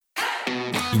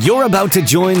You're about to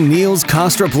join Niels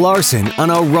Kostrup Larsen on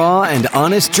a raw and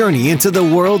honest journey into the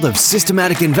world of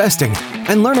systematic investing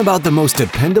and learn about the most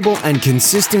dependable and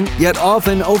consistent yet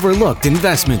often overlooked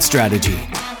investment strategy.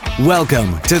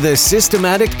 Welcome to the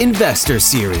Systematic Investor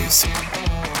Series.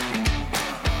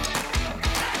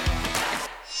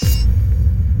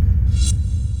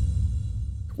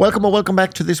 Welcome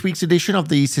back to this week's edition of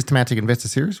the Systematic Investor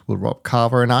Series with Rob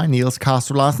Carver and I, Niels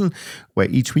Kostrup Larsen, where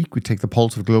each week we take the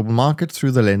pulse of global markets through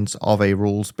the lens of a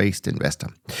rules-based investor.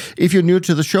 If you're new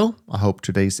to the show, I hope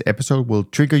today's episode will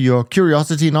trigger your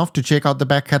curiosity enough to check out the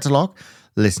back catalog,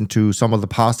 listen to some of the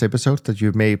past episodes that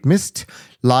you may have missed,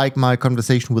 like my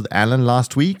conversation with Alan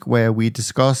last week, where we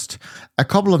discussed a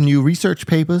couple of new research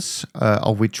papers,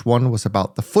 of which one was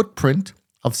about the footprint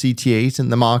of CTAs in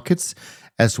the markets,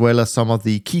 as well as some of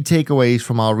the key takeaways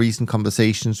from our recent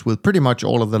conversations with pretty much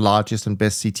all of the largest and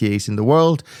best CTAs in the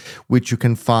world, which you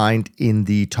can find in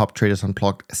the Top Traders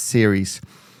Unplugged series.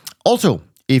 Also,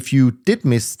 if you did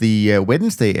miss the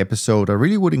Wednesday episode, I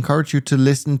really would encourage you to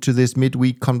listen to this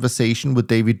midweek conversation with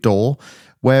David Dorr,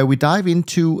 where we dive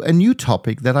into a new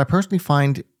topic that I personally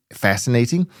find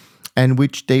fascinating and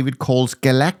which David calls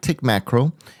galactic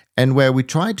macro, and where we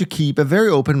try to keep a very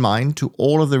open mind to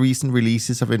all of the recent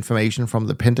releases of information from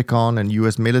the Pentagon and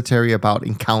US military about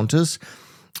encounters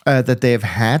that they have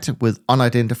had with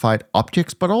unidentified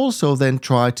objects, but also then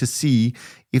try to see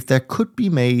if there could be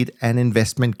made an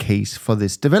investment case for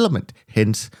this development,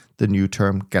 hence the new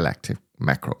term galactic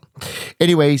macro.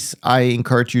 Anyways, I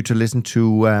encourage you to listen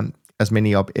to as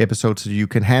many episodes as you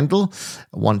can handle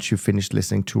once you finish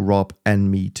listening to Rob and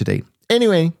me today.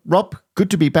 Anyway, Rob, good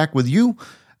to be back with you.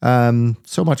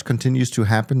 So much continues to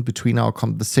happen between our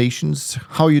conversations.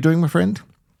 How are you doing, my friend?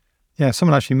 Yeah,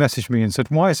 someone actually messaged me and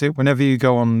said, why is it whenever you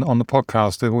go on the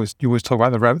podcast, you always talk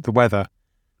about the weather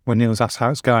when Niels asks how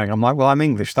it's going? I'm like, well, I'm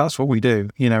English. That's what we do.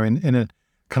 You know, in a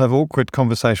kind of awkward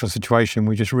conversational situation,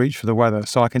 we just reach for the weather.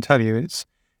 So I can tell you it's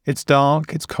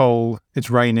dark, it's cold,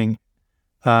 it's raining,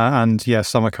 and yeah,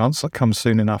 summer can't come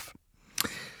soon enough.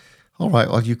 All right,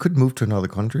 well, you could move to another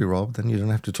country, Rob. Then you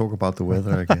don't have to talk about the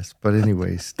weather, I guess. But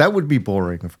anyways, that would be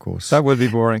boring, of course. That would be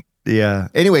boring. Yeah.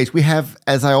 Anyways, we have,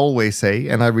 as I always say,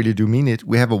 and I really do mean it,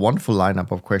 we have a wonderful lineup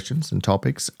of questions and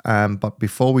topics. But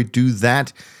before we do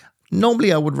that,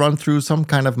 normally I would run through some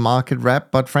kind of market wrap.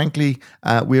 But frankly,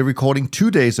 we're recording 2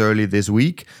 days early this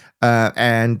week.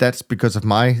 And that's because of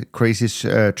my crazy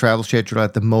travel schedule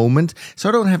at the moment. So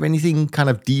I don't have anything kind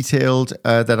of detailed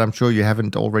that I'm sure you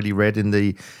haven't already read in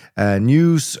the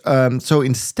news. So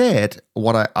instead,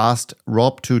 what I asked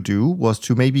Rob to do was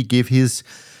to maybe give his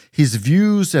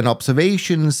views and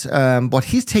observations, what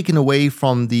he's taken away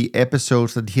from the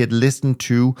episodes that he had listened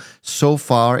to so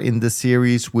far in the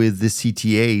series with the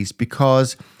CTAs.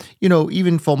 Because, you know,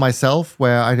 even for myself,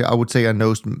 where I would say I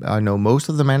know most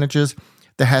of the managers,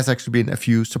 there has actually been a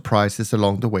few surprises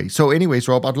along the way. So anyways,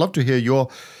 Rob, I'd love to hear your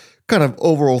kind of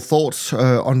overall thoughts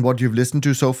on what you've listened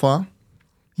to so far.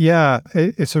 Yeah,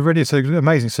 it's an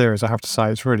amazing series, I have to say.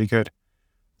 It's really good.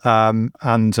 And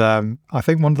I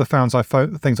think one of the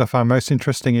things I found most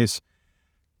interesting is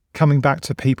coming back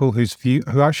to people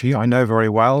who actually I know very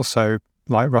well. So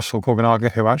like Russell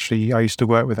Gorganaga, who actually I used to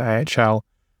work with at AHL,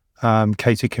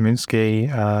 Katie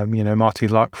Kaminsky, Marty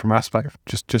Luck from Aspect,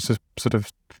 just a sort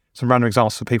of some random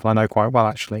examples of people I know quite well,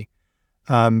 actually.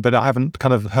 But I haven't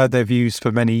kind of heard their views for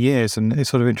many years, and it's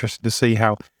sort of interesting to see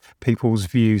how people's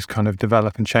views kind of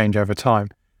develop and change over time.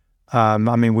 I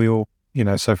mean, we all,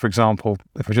 so for example,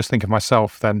 if I just think of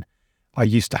myself, then I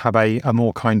used to have a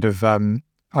more kind of,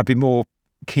 I'd be more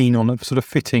keen on sort of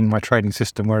fitting my trading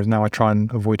system, whereas now I try and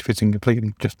avoid fitting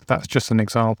completely. That's just an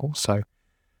example. So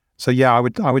yeah, I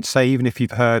would say, even if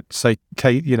you've heard, say,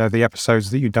 Kate, the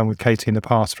episodes that you've done with Katie in the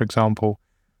past, for example,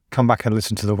 come back and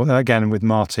listen to them again with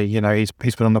Marty.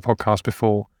 He's been on the podcast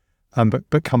before,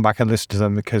 but come back and listen to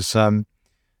them because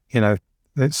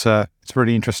it's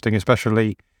really interesting,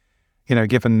 especially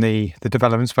given the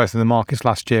developments both in the markets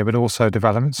last year, but also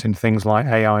developments in things like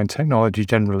AI and technology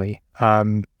generally.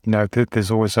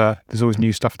 There's always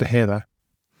new stuff to hear there.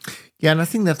 Yeah, and I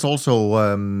think that's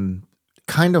also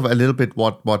kind of a little bit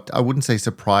what I wouldn't say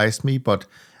surprised me, but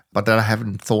that I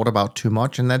haven't thought about too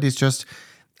much, and that is just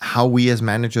how we as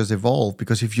managers evolve.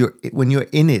 Because when you're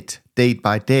in it day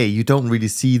by day, you don't really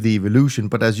see the evolution.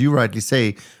 But as you rightly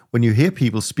say, when you hear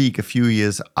people speak a few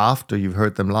years after you've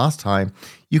heard them last time,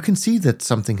 you can see that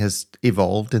something has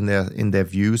evolved in their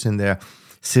views, in their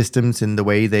systems in the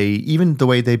way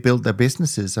they build their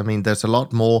businesses. I mean, there's a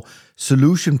lot more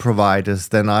solution providers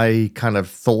than I kind of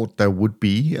thought there would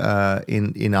be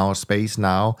in our space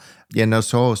now. Yeah, no,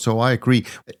 so I agree.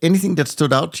 Anything that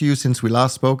stood out to you since we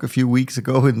last spoke a few weeks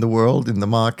ago in the world, in the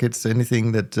markets?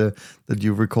 Anything that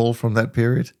you recall from that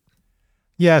period?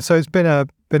 Yeah, so it's been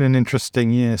an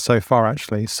interesting year so far,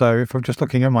 actually. So if I'm just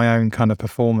looking at my own kind of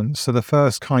performance, so the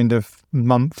first kind of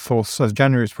month or so,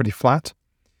 January was pretty flat.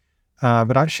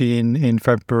 But actually in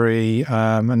February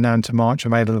and now into March, I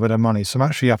made a little bit of money. So I'm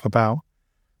actually up about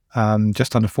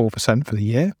just under 4% for the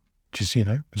year, which is,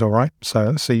 is all right. So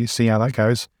let's see how that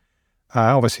goes.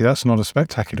 Obviously, that's not as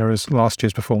spectacular as last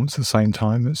year's performance at the same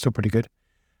time. It's still pretty good.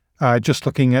 Just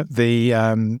looking at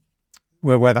the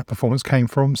where that performance came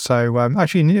from. So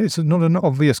actually, it's not an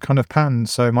obvious kind of pattern.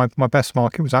 So my best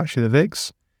market was actually the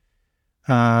VIX.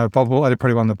 Bobble, I did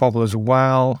pretty well in the Bobble as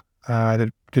well. I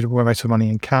made some money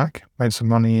in CAC, made some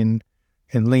money in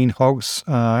lean hogs,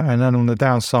 and then on the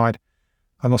downside,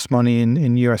 I lost money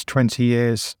in US 20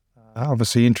 years.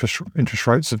 Obviously, interest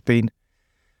rates have been,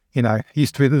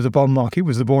 used to be that the bond market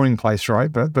was the boring place,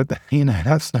 right? But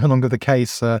that's no longer the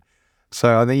case.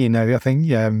 So I think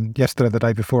yesterday, the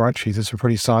day before, actually, there's some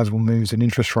pretty sizable moves in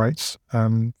interest rates.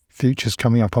 Futures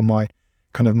coming up on my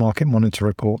kind of market monitor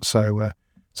report. So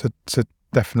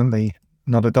definitely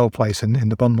not a dull place in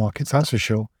the bond markets, that's for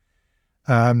sure.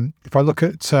 If I look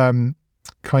at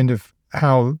kind of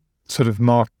how sort of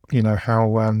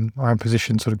how I'm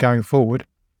positioned sort of going forward,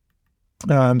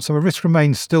 so my risk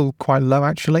remains still quite low,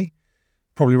 actually,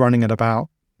 probably running at about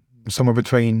somewhere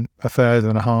between a third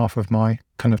and a half of my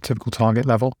kind of typical target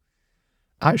level.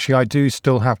 Actually, I do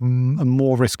still have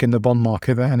more risk in the bond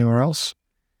market than anywhere else,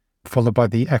 followed by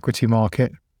the equity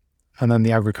market and then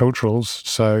the agriculturals.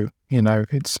 So,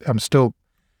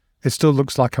 it still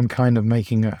looks like I'm kind of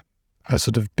making a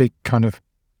sort of big kind of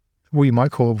what you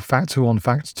might call factor 1,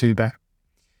 factor 2 bet.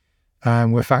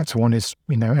 Where factor 1 is,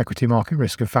 equity market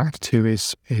risk, and factor 2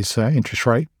 is interest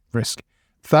rate risk.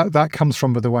 That comes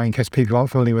from, by the way, in case people aren't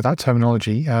familiar with that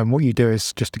terminology, what you do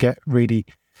is, just to get really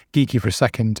geeky for a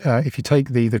second, if you take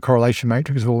the correlation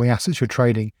matrix of all the assets you're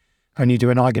trading and you do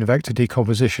an eigenvector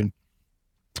decomposition,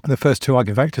 the first two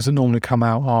eigenvectors that normally come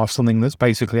out are something that's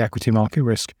basically equity market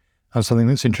risk and something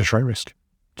that's interest rate risk,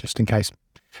 just in case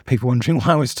people wondering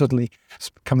why we're suddenly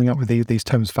coming up with these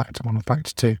terms, factor 1 and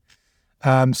factor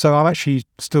 2. So I'm actually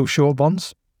still short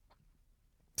bonds.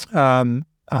 And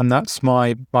that's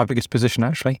my biggest position,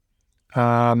 actually.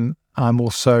 I'm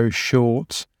also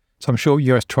short. So I'm short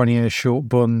US 20 years, short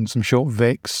bonds, I'm short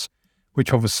VIX,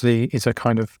 which obviously is a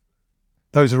kind of,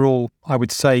 those are all, I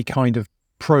would say, kind of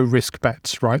pro-risk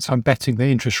bets, right? So I'm betting the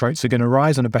interest rates are going to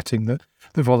rise and I'm betting that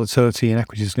the volatility in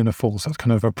equities is going to fall. So that's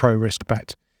kind of a pro-risk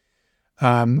bet.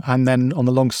 And then on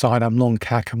the long side, I'm long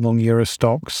CAC, I'm long Euro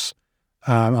stocks,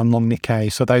 I'm long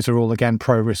Nikkei. So those are all, again,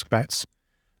 pro-risk bets.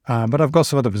 But I've got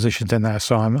some other positions in there.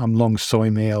 So I'm long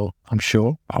soy meal, I'm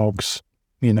short hogs,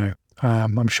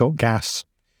 I'm short gas.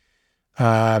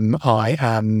 I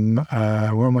am,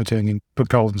 what am I doing in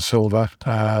gold and silver?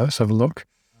 Let's have a look.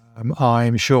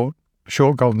 I'm short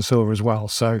gold and silver as well.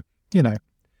 So,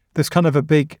 there's kind of a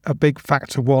big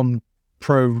factor 1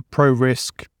 pro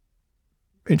risk,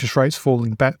 interest rates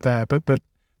falling bet there, but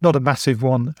not a massive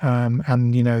one.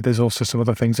 And there's also some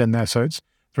other things in there. So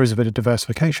there is a bit of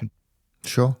diversification.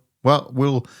 Sure. Well,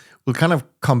 we'll kind of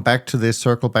come back to this,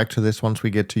 circle back to this once we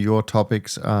get to your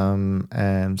topics.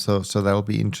 And so that'll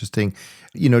be interesting.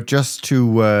 Just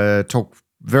to talk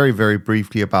very, very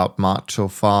briefly about March so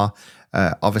far.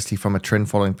 Obviously, from a trend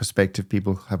following perspective,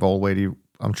 people have already,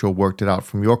 I'm sure, worked it out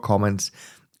from your comments.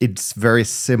 It's very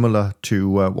similar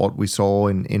to what we saw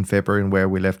in February and where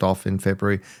we left off in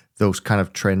February. Those kind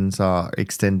of trends are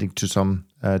extending to some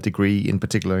degree, in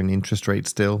particular in interest rates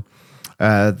still.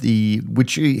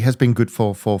 Which has been good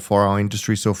for our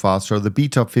industry so far. So the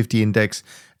BTOP 50 index,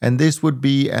 and this would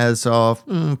be as of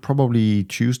probably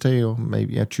Tuesday or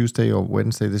Tuesday or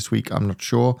Wednesday this week, I'm not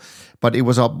sure. But it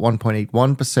was up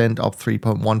 1.81%, up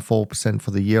 3.14%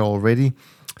 for the year already.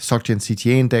 SocGen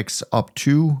CTA index up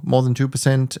more than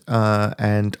 2%,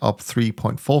 and up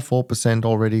 3.44%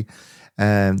 already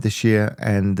this year.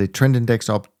 And the trend index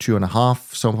up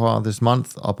 2.5% so far this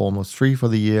month, up almost 3% for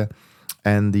the year.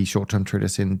 And the short-term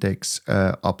traders index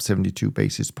up 72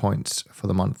 basis points for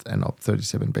the month and up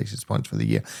 37 basis points for the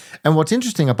year. And what's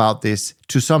interesting about this,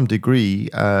 to some degree,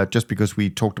 just because we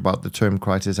talked about the term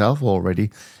crisis alpha already,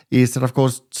 is that, of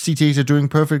course, CTAs are doing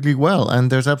perfectly well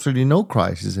and there's absolutely no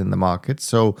crisis in the market.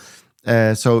 So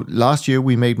last year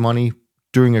we made money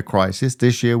during a crisis.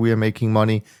 This year we are making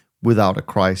money without a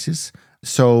crisis.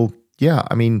 So, yeah,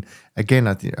 I mean, again,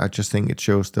 I just think it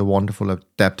shows the wonderful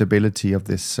adaptability of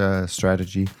this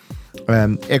strategy.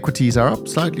 Equities are up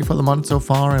slightly for the month so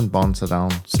far, and bonds are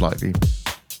down slightly.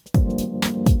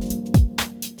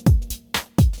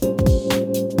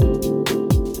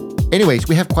 Anyways,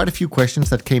 we have quite a few questions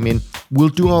that came in. We'll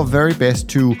do our very best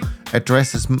to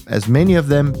address as many of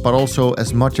them, but also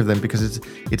as much of them, because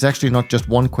it's actually not just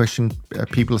one question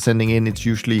people are sending in. It's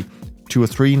usually 2 or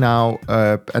 3 now,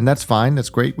 and that's fine. That's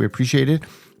great. We appreciate it.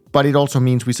 But it also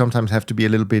means we sometimes have to be a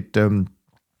little bit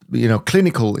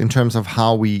clinical in terms of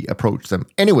how we approach them.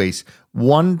 Anyways,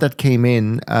 one that came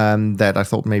in that I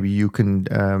thought maybe you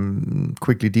can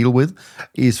quickly deal with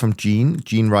is from Jean.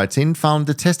 Jean writes in, found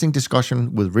the testing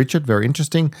discussion with Richard very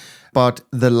interesting, but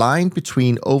the line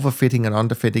between overfitting and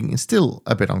underfitting is still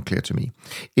a bit unclear to me.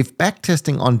 If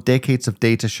backtesting on decades of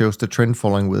data shows the trend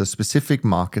following with a specific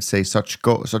market, say such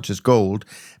as gold,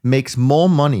 makes more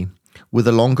money with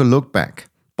a longer look back,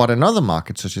 but another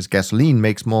market, such as gasoline,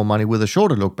 makes more money with a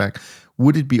shorter look back,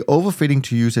 would it be overfitting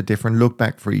to use a different look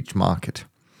back for each market?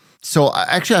 So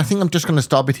actually, I think I'm just going to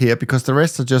stop it here, because the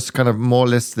rest are just kind of more or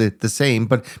less the same.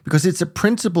 But because it's a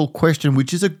principal question,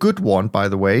 which is a good one, by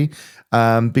the way,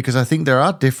 because I think there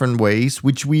are different ways,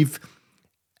 which we've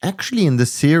actually in the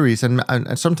series, and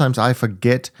sometimes I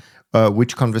forget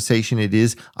which conversation it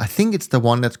is. I think it's the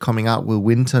one that's coming out with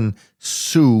Winton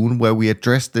soon, where we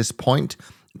address this point.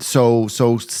 So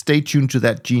stay tuned to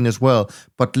that, Gene, as well.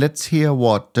 But let's hear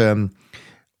what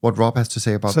Rob has to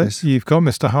say about this. You've got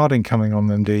Mr. Harding coming on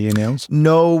then, do you, Niels?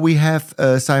 No, we have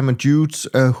Simon Jutes,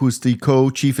 who's the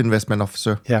co-chief investment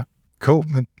officer. Yeah, cool,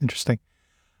 interesting.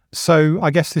 So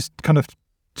I guess there's kind of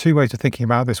 2 ways of thinking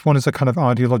about this. One is a kind of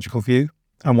ideological view,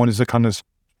 and one is a kind of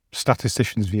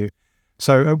statistician's view.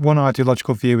 So one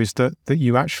ideological view is that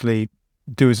you actually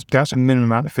do that's a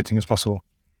minimum amount of fitting as possible.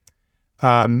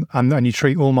 And you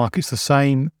treat all markets the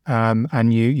same,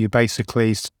 and you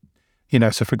basically, so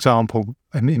for example,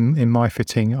 in my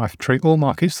fitting, I treat all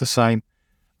markets the same,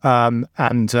 and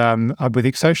with the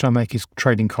exception I make is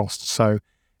trading costs. So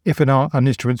if an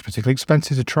instrument's particularly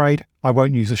expensive to trade, I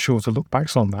won't use the shorter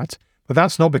lookbacks on that. But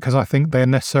that's not because I think they're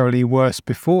necessarily worse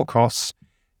before costs.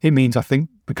 It means I think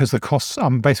because the costs,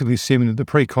 I'm basically assuming that the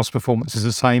pre-cost performance is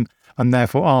the same, and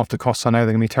therefore after costs I know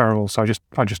they're going to be terrible, so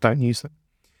I just don't use them.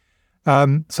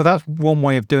 So that's one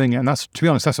way of doing it, and that's, to be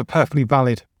honest, that's a perfectly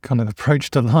valid kind of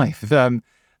approach to life, and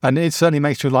it certainly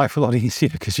makes your life a lot easier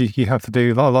because you have to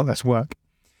do a lot less work.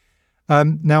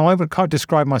 Now, I would kind of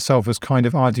describe myself as kind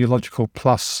of ideological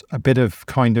plus a bit of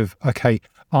kind of, okay,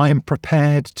 I am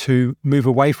prepared to move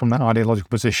away from that ideological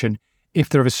position if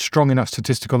there is strong enough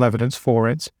statistical evidence for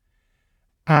it,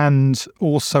 and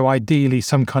also ideally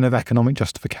some kind of economic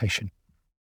justification.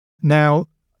 Now,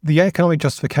 the economic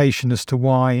justification as to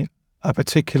why a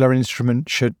particular instrument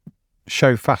should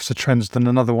show faster trends than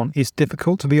another one is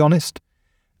difficult, to be honest.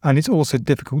 And it's also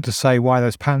difficult to say why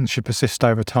those patterns should persist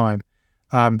over time.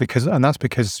 Because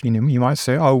you might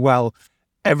say, oh, well,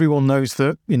 everyone knows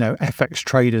that, FX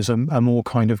traders are more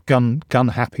kind of gun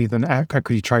happy than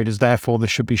equity traders. Therefore, there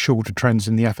should be shorter trends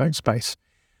in the FX space.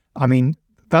 I mean,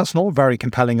 that's not a very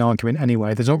compelling argument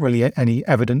anyway. There's not really any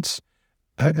evidence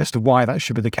as to why that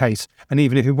should be the case. And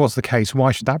even if it was the case,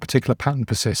 why should that particular pattern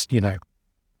persist,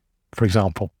 for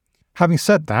example? Having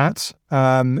said that,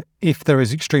 if there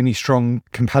is extremely strong,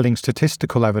 compelling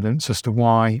statistical evidence as to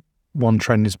why one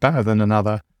trend is better than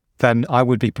another, then I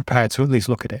would be prepared to at least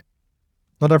look at it.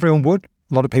 Not everyone would.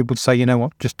 A lot of people would say, you know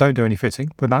what, just don't do any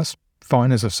fitting, but that's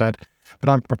fine, as I've said, but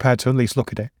I'm prepared to at least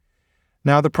look at it.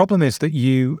 Now, the problem is that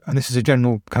and this is a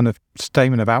general kind of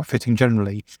statement about fitting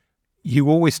generally, you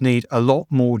always need a lot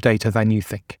more data than you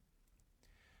think.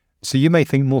 So you may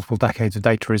think multiple decades of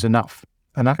data is enough,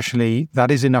 and actually that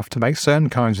is enough to make certain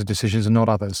kinds of decisions and not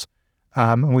others.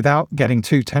 And without getting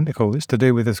too technical, it's to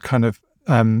do with this kind of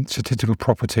statistical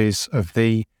properties of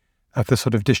the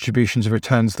sort of distributions of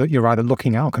returns that you're either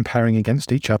looking at or comparing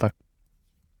against each other.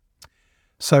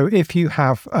 So if you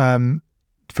have,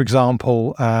 for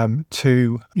example,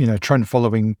 2 trend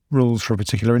following rules for a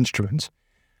particular instrument,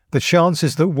 the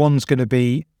chances that one's going to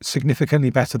be significantly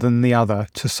better than the other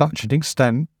to such an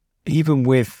extent, even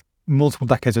with multiple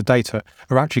decades of data,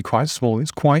 are actually quite small.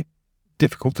 It's quite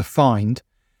difficult to find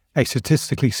a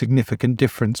statistically significant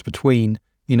difference between,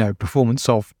 performance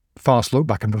of fast look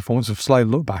back and performance of slow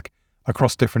look back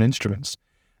across different instruments.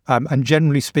 And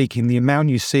generally speaking, the amount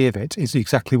you see of it is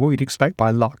exactly what you'd expect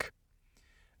by luck.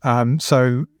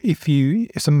 So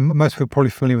most people are probably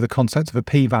familiar with the concept of a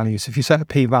p-value. So if you set a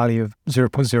p-value of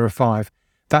 0.05,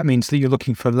 that means that you're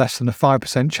looking for less than a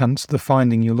 5% chance the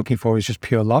finding you're looking for is just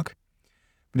pure luck.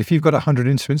 But if you've got 100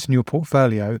 instruments in your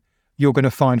portfolio, you're going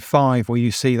to find 5 where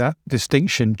you see that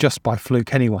distinction just by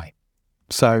fluke anyway.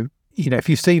 So, if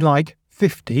you see like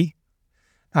 50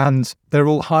 and they're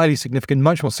all highly significant,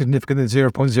 much more significant than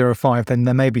 0.05, then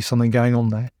there may be something going on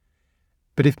there.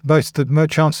 But if the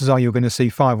chances are you're going to see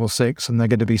 5 or 6 and they're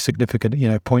going to be significant,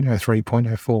 0.03,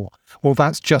 0.04, well,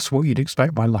 that's just what you'd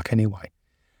expect by luck anyway.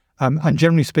 And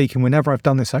generally speaking, whenever I've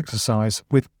done this exercise,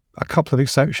 with a couple of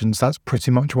exceptions, that's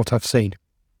pretty much what I've seen.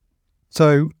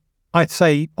 So I'd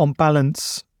say on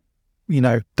balance,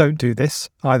 don't do this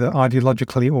either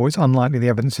ideologically or it's unlikely the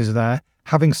evidence is there.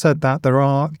 Having said that, there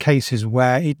are cases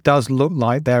where it does look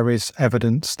like there is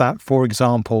evidence that, for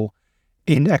example,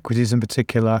 in equities in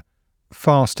particular,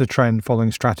 faster trend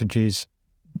following strategies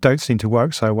don't seem to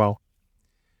work so well,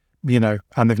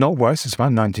 and they've not worked since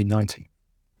about 1990,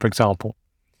 for example.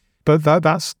 But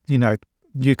that's,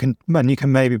 you can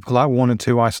maybe pull out 1 or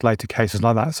 2 isolated cases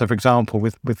like that. So, for example,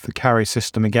 with the carry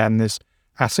system, again, there's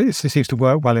assets. It seems to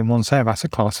work well in one set of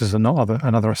asset classes and not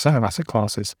another set of asset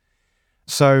classes.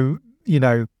 So, if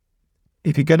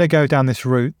you're going to go down this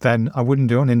route, then I wouldn't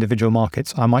do it on individual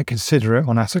markets. I might consider it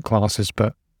on asset classes,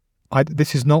 but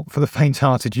this is not for the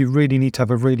faint-hearted. You really need to have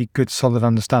a really good, solid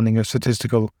understanding of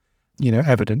statistical,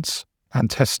 evidence and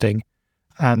testing.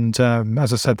 And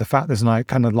as I said, the fact there's no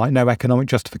economic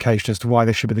justification as to why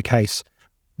this should be the case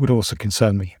would also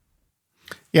concern me.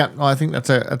 Yeah, no, I think that's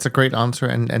a great answer,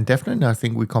 and definitely I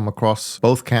think we come across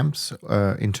both camps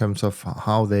in terms of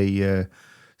how they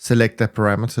select their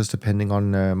parameters depending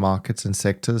on markets and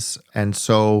sectors. And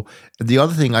so the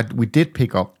other thing we did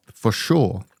pick up for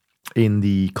sure in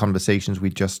the conversations we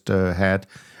just had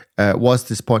was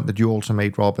this point that you also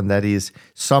made, Rob, and that is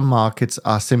some markets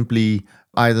are simply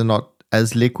either not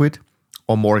as liquid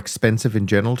or more expensive in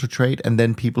general to trade, and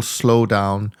then people slow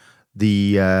down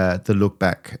the look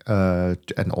back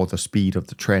and or the speed of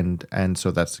the trend, and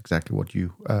so that's exactly what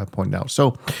you point out.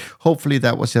 So hopefully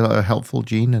that was helpful,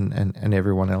 Gene, and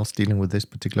everyone else dealing with this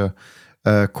particular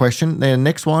question. The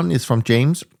next one is from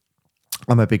James.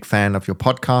 I'm a big fan of your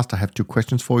podcast. I have 2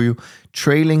 questions for you.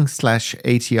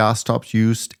 Trailing/ATR stops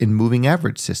used in moving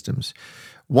average systems.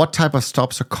 What type of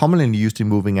stops are commonly used in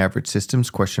moving average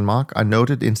systems? I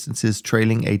noted instances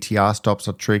trailing ATR stops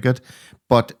are triggered,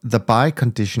 but the buy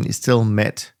condition is still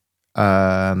met.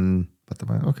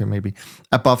 Maybe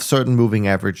above certain moving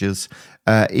averages.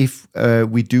 If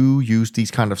we do use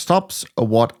these kind of stops,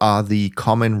 what are the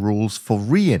common rules for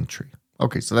re-entry?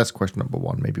 Okay, so that's question number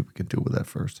 1. Maybe we can deal with that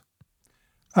first.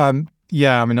 I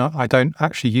don't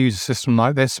actually use a system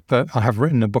like this, but I have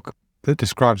written a book that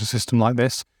describes a system like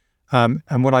this.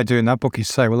 And what I do in that book is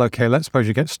say, well, okay, let's suppose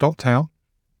you get stopped out.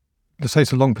 Let's say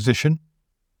it's a long position.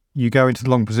 You go into the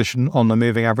long position on the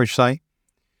moving average, say.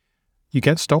 You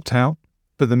get stopped out,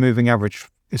 but the moving average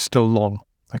is still long,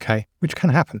 okay, which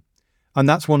can happen. And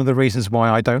that's one of the reasons why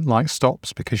I don't like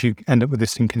stops, because you end up with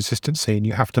this inconsistency and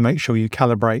you have to make sure you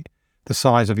calibrate the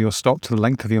size of your stop to the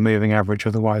length of your moving average.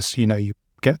 Otherwise, you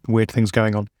get weird things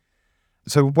going on.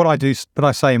 So what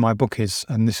I say in my book is,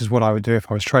 and this is what I would do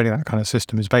if I was trading that kind of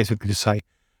system, is basically to say,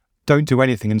 don't do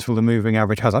anything until the moving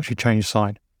average has actually changed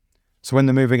sign. So when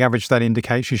the moving average then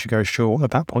indicates you should go short,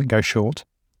 at that point go short,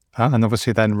 and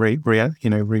obviously then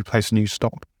replace a new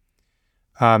stop.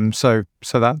 So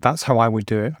that's how I would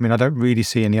do it. I mean, I don't really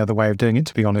see any other way of doing it,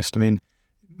 to be honest. I mean,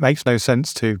 it makes no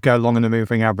sense to go long in the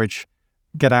moving average,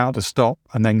 get out to stop,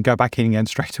 and then go back in again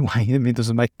straight away. I mean, it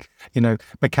doesn't make,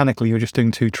 mechanically you're just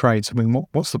doing 2 trades. I mean,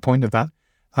 what's the point of that?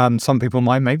 Some people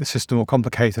might make the system more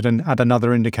complicated and add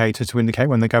another indicator to indicate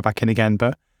when they go back in again.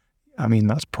 But I mean,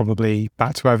 that's probably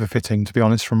back to overfitting, to be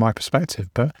honest, from my perspective.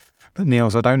 But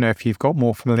Niels, I don't know if you've got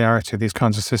more familiarity with these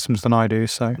kinds of systems than I do.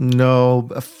 So no,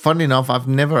 funny enough, I've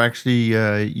never actually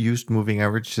used moving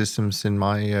average systems in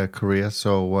my career,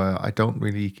 so I don't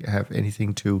really have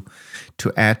anything to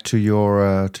add to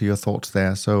your thoughts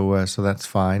there. So that's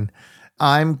fine.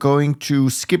 I'm going to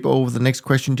skip over the next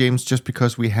question, James, just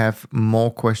because we have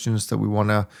more questions that we want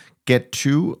to get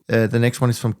to. The next one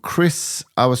is from Chris.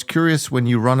 I was curious, when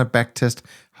you run a back test,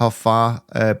 how far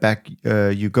back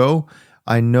you go.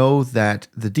 I know that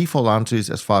the default answer is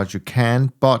as far as you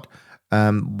can, but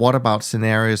what about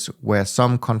scenarios where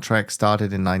some contracts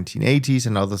started in 1980s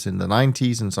and others in the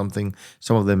 90s and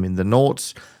some of them in the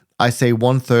noughts? I say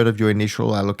 1/3 of your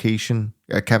initial allocation,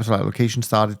 capital allocation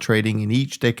started trading in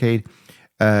each decade.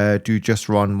 Do you just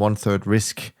run 1/3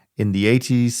 risk in the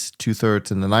 80s,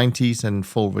 2/3 in the 90s, and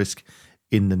full risk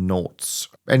in the noughts?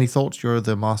 Any thoughts? You're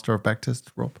the master of backtest,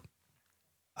 Rob.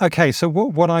 Okay, so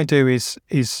what I do is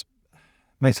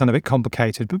may sound a bit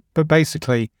complicated, but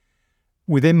basically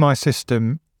within my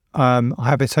system, I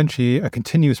have essentially a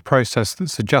continuous process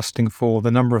that's adjusting for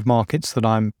the number of markets that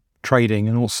I'm trading,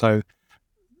 and also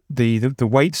the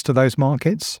weights to those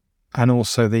markets, and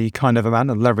also the kind of amount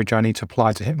of leverage I need to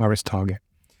apply to hit my risk target.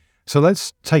 So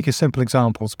let's take a simple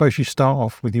example. Suppose you start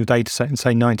off with your data set in, say,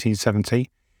 1970,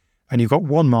 and you've got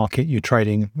one market you're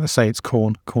trading. Let's say it's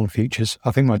corn futures.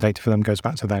 I think my data for them goes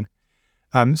back to then.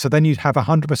 So then you'd have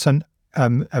 100%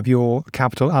 of your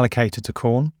capital allocated to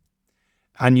corn,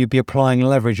 and you'd be applying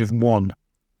leverage of 1,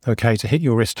 okay, to hit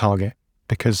your risk target,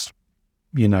 because,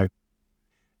 you'd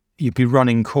be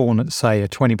running corn at, say, a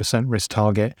 20% risk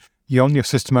target. You want your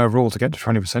system overall to get to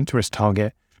 20% to risk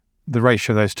target. The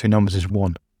ratio of those two numbers is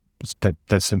 1. It's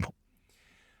dead simple.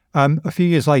 A few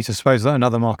years later, suppose that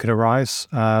another market arrives,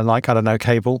 like, I don't know,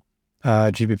 cable,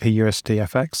 GBP, USD,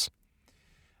 FX.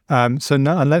 So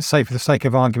now, and let's say for the sake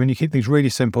of argument, you keep things really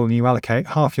simple and you allocate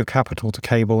half your capital to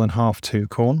cable and half to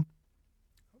corn.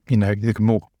 There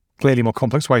can clearly more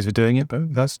complex ways of doing it,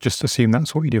 but let's just assume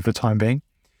that's what you do for the time being.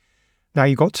 Now,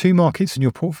 you've got 2 markets in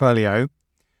your portfolio.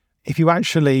 If you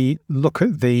actually look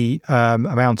at the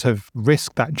amount of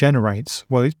risk that generates,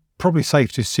 well, it's probably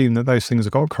safe to assume that those things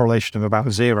have got a correlation of about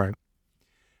 0.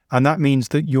 And that means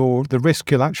that the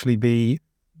risk you'll actually be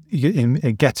in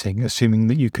getting, assuming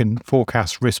that you can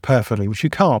forecast risk perfectly, which you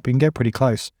can't, but you can get pretty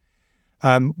close,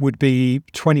 would be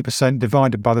 20%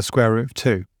 divided by the square root of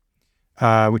 2,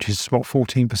 which is,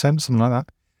 14%, something like that.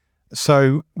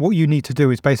 So what you need to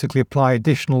do is basically apply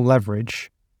additional leverage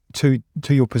to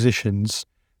your positions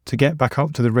to get back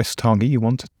up to the risk target you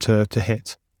want to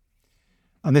hit.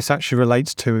 And this actually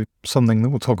relates to something that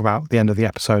we'll talk about at the end of the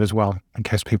episode as well, in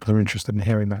case people are interested in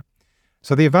hearing that.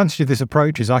 So the advantage of this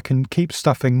approach is I can keep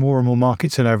stuffing more and more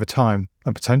markets in over time,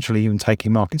 and potentially even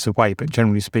taking markets away, but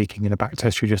generally speaking, in a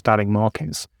backtest, you're just adding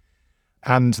markets.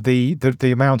 And the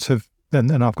amount of,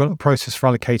 and I've got a process for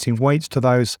allocating weights to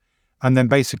those, and then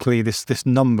basically this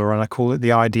number, and I call it the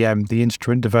IDM, the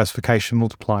instrument diversification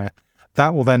multiplier,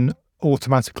 that will then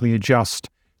automatically adjust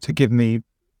to give me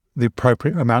the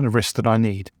appropriate amount of risk that I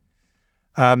need.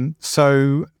 That's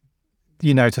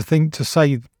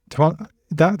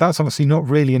obviously not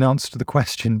really an answer to the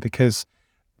question,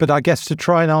 but I guess to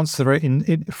try and answer it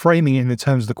in framing it in the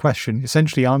terms of the question,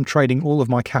 essentially I'm trading all of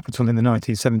my capital in the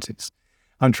 1970s.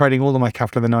 I'm trading all of my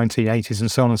capital in the 1980s and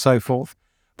so on and so forth.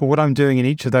 But what I'm doing in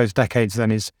each of those decades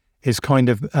then is kind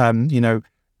of,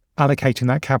 allocating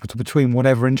that capital between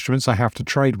whatever instruments I have to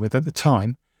trade with at the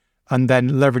time, and then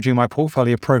leveraging my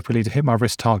portfolio appropriately to hit my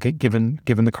risk target, given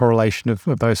the correlation of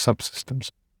those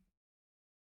subsystems.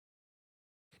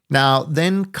 Now,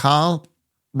 then Carl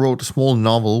wrote a small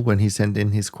novel when he sent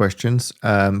in his questions,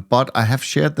 but I have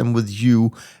shared them with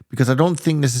you because I don't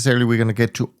think necessarily we're going to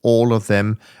get to all of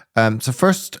them. So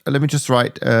first, let me just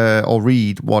write or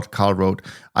read what Carl wrote.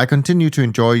 I continue to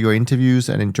enjoy your interviews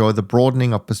and enjoy the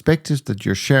broadening of perspectives that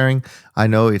you're sharing. I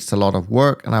know it's a lot of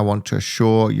work, and I want to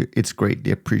assure you it's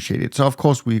greatly appreciated. So, of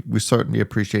course, we certainly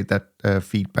appreciate that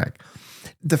feedback.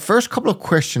 The first couple of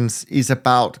questions is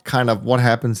about kind of what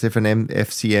happens if an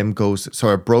FCM goes, so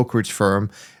a brokerage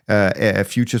firm, a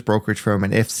futures brokerage firm,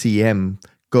 an FCM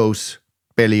goes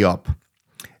belly up.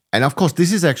 And of course,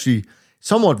 this is actually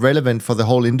somewhat relevant for the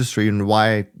whole industry and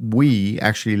why we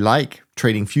actually like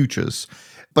trading futures.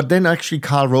 But then actually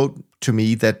Carl wrote to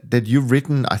me that you've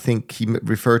written, I think he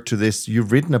referred to this,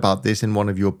 you've written about this in one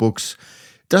of your books.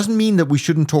 Doesn't mean that we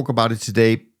shouldn't talk about it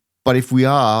today, but if we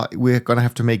are, we're going to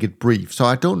have to make it brief. So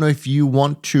I don't know if you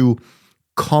want to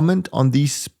comment on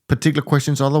these particular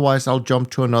questions. Otherwise, I'll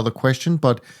jump to another question.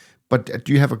 But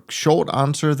do you have a short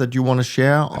answer that you want to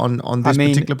share on this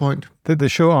particular point? The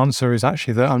short answer is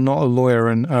actually that I'm not a lawyer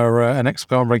or an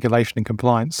expert on regulation and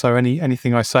compliance. So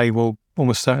anything I say will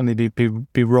almost certainly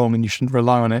be wrong, and you shouldn't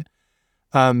rely on it.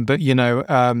 But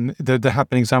there have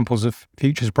been examples of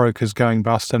futures brokers going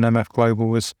bust, and MF Global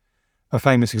was a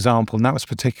famous example, and that was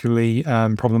particularly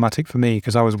problematic for me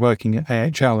because I was working at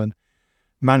AHL, and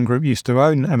Man Group used to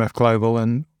own MF Global,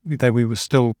 and they were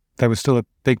still a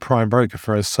big prime broker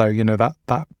for us. So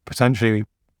that potentially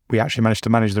we actually managed to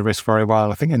manage the risk very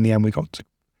well. I think in the end we got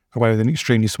away with an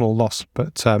extremely small loss,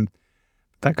 but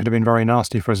that could have been very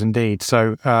nasty for us indeed.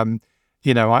 So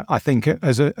I think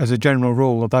as a general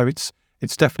rule, although it's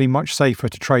definitely much safer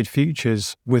to trade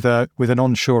futures with an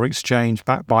onshore exchange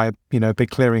backed by a big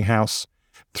clearinghouse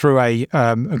through a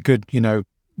good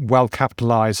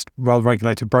well-capitalized,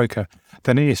 well-regulated broker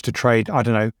than it is to trade, I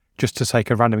don't know, just to take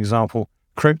a random example,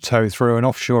 crypto through an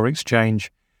offshore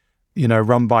exchange,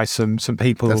 run by some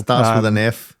people. That starts with an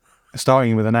F.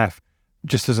 Starting with an F,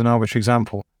 just as an arbitrary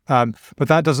example. But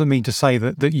that doesn't mean to say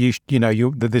that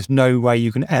that there's no way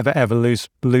you can ever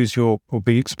lose your or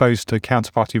be exposed to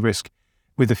counterparty risk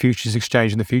with the futures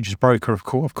exchange and the futures broker. Of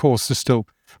course, there's still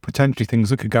potentially things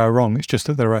that could go wrong. It's just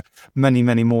that there are many,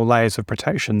 many more layers of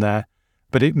protection there.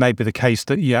 But it may be the case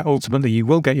that, ultimately you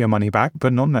will get your money back,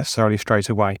 but not necessarily straight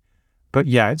away. But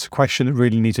it's a question that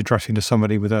really needs addressing to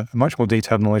somebody with a much more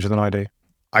detailed knowledge than I do.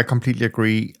 I completely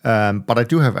agree. But I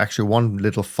do have actually one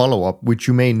little follow-up, which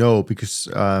you may know because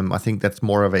I think that's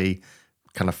more of a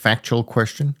kind of factual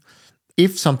question.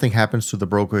 If something happens to the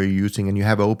broker you're using and you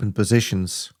have open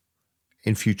positions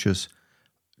in futures,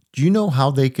 do you know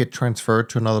how they get transferred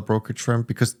to another brokerage firm?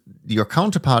 Because your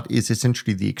counterpart is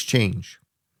essentially the exchange.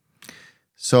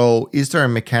 So is there a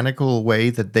mechanical way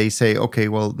that they say, okay,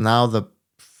 well, now the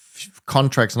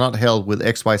contract's not held with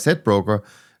XYZ broker,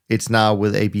 it's now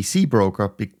with ABC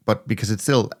broker, but because it's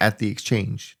still at the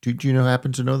exchange. Do you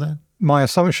happen to know that? My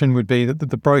assumption would be that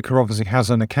the broker obviously has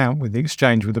an account with the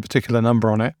exchange with a particular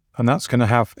number on it, and that's going to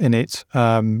have in it,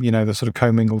 the sort of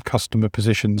commingled customer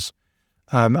positions.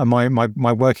 And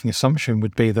my working assumption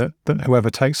would be that whoever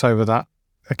takes over that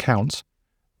account,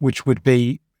 which would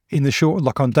be in the short,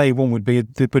 like on day one, would be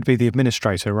the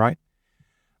administrator, right?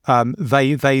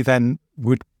 They then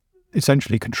would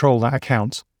essentially control that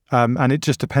account, and it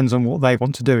just depends on what they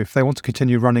want to do. If they want to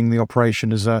continue running the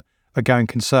operation as a going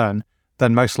concern,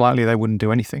 then most likely they wouldn't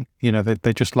do anything.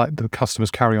 They just let the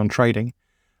customers carry on trading.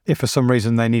 If for some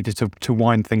reason they needed to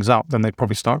wind things up, then they'd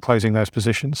probably start closing those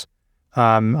positions.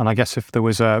 And I guess if there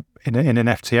was in an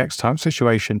FTX type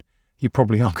situation, you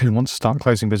probably aren't going to want to start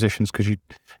closing positions because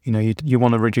you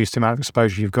want to reduce the amount of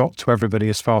exposure you've got to everybody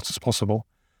as fast as possible.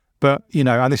 But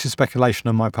and this is speculation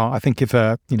on my part. I think if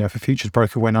a futures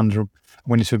broker went into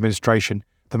administration,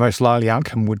 the most likely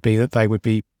outcome would be that they would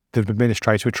be the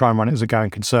administrator would try and run it as a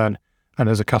going concern, and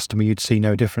as a customer, you'd see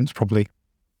no difference probably.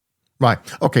 Right.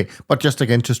 Okay. But just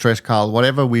again to stress, Carl,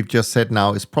 whatever we've just said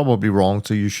now is probably wrong.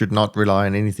 So you should not rely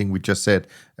on anything we just said,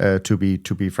 to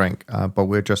be frank. But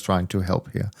we're just trying to help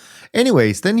here.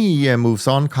 Anyways, then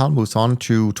Carl moves on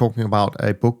to talking about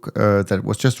a book that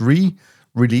was just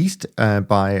released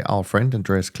by our friend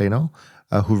Andreas Klenow,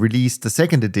 who released the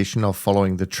second edition of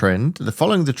Following the Trend. The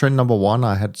Following the Trend number one,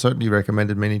 I had certainly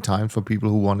recommended many times for people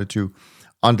who wanted to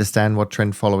understand what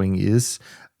trend following is.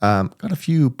 Got a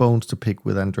few bones to pick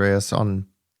with Andreas on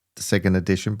the second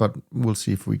edition, but we'll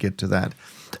see if we get to that.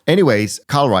 Anyways,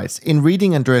 Carl writes, in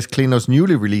reading Andreas Klenow's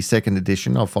newly released second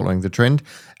edition of Following the Trend,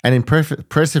 an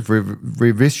impressive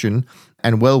revision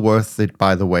and well worth it,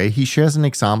 by the way, he shares an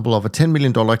example of a $10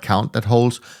 million account that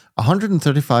holds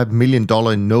 $135 million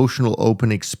in notional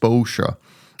open exposure,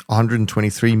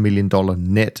 $123 million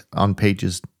net on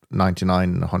pages 99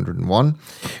 and 101.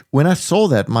 When I saw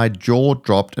that, my jaw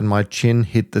dropped and my chin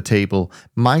hit the table.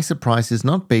 My surprise is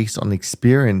not based on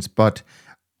experience, but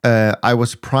I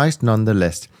was surprised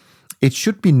nonetheless. It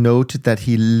should be noted that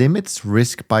he limits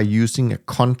risk by using a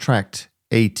contract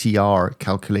ATR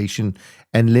calculation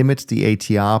and limits the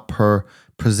ATR per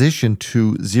position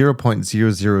to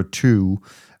 0.002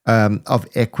 of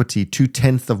equity,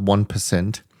 2/10 of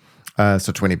 1%.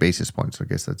 So 20 basis points, I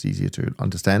guess that's easier to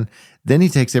understand. Then he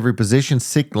takes every position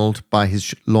signaled by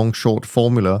his long-short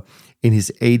formula in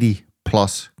his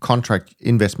 80-plus contract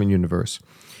investment universe.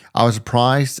 I was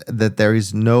surprised that there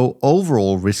is no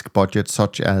overall risk budget,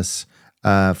 such as,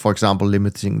 for example,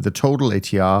 limiting the total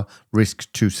ATR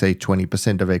risk to, say,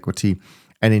 20% of equity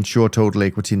and ensure total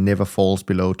equity never falls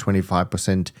below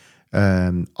 25%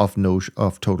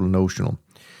 of total notional.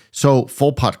 So,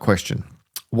 four-part question.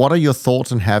 What are your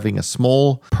thoughts on having a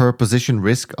small per position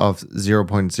risk of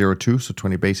 0.02, so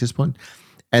 20 basis point,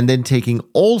 and then taking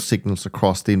all signals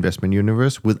across the investment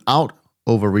universe without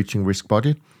overreaching risk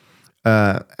budget?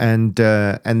 And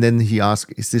then he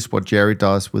asks, is this what Jerry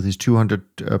does with his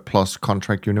 200 plus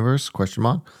contract universe? ?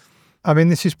 I mean,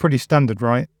 this is pretty standard,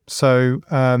 right? So,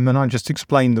 and I just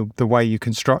explained the way you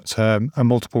construct a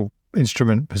multiple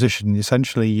instrument position.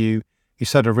 Essentially, you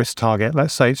set a risk target.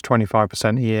 Let's say it's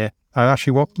 25% a year. Let's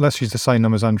use the same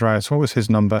number as Andreas. What was his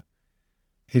number?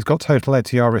 He's got total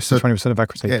ATR risk of 20% of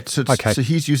equity. Yeah, so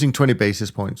he's using 20 basis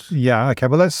points. Yeah, okay.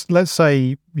 Well, let's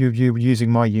say you're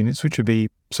using my units, which would be,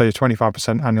 say, a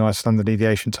 25% annualized standard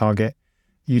deviation target.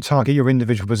 You target your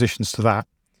individual positions to that.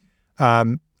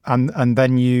 And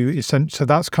then so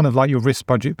that's kind of like your risk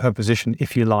budget per position,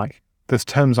 if you like. The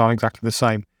terms aren't exactly the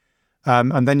same.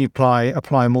 And then you apply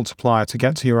a multiplier to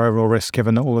get to your overall risk,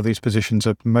 given that all of these positions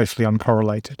are mostly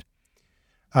uncorrelated.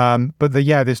 But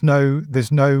there's no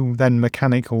then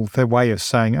mechanical way of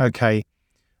saying, okay,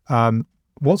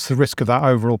 what's the risk of that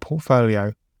overall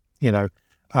portfolio? There's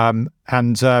one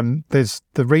of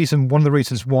the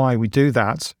reasons why we do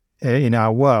that in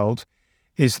our world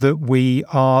is that we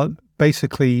are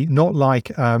basically not like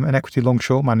an equity long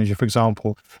short manager, for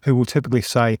example, who will typically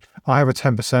say, I have a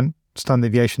 10%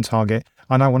 standard deviation target,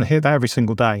 and I want to hit that every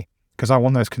single day because I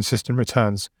want those consistent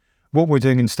returns. What we're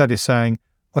doing instead is saying,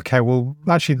 okay, well,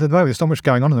 actually, at the moment, there's not much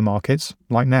going on in the markets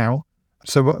like now.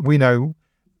 So we know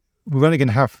we're not going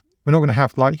to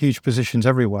have like huge positions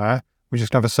everywhere. We're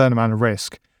just going to have a certain amount of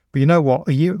risk. But you know what?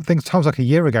 Times like a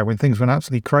year ago when things went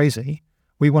absolutely crazy,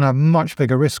 we want to have much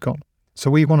bigger risk on. So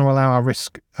we want to allow our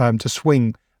risk to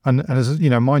swing. And as you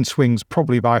know, mine swings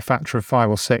probably by a factor of 5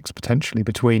 or 6 potentially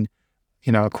between,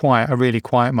 you know, a really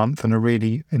quiet month and a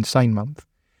really insane month.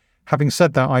 Having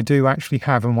said that, I do actually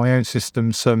have in my own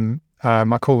system some,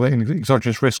 I call it an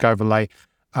exogenous risk overlay.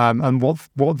 And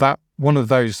one of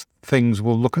those things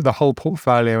will look at the whole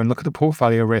portfolio and look at the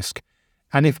portfolio risk.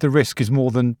 And if the risk is more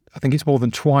than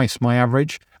twice my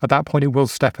average, at that point it will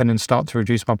step in and start to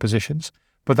reduce my positions.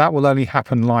 But that will only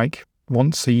happen like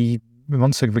once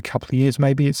every couple of years,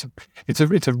 maybe. It's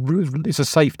a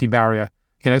safety barrier.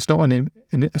 You know, it's not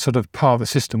a sort of part of the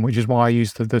system, which is why I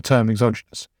use the term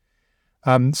exogenous.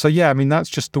 So yeah, I mean, that's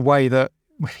just the way that,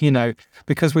 you know,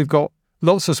 because we've got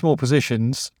lots of small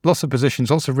positions, lots of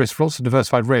risk, lots of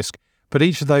diversified risk, but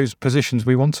each of those positions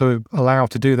we want to allow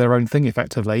to do their own thing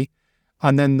effectively.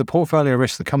 And then the portfolio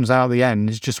risk that comes out at the end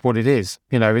is just what it is.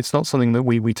 You know, it's not something that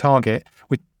we target.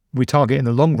 We target in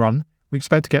the long run. We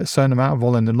expect to get a certain amount of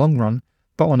vol in the long run,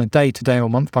 but on a day-to-day or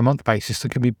month-by-month basis, there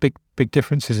can be big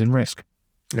differences in risk.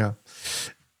 Yeah.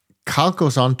 Carl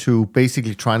goes on to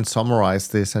basically try and summarize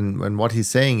this, and what he's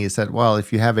saying is that, well,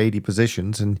 if you have 80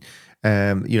 positions, and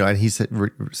you know, and he's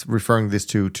referring this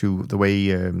to the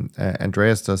way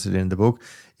Andreas does it in the book.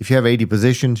 If you have 80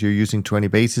 positions, you're using 20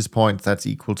 basis points. That's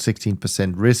equal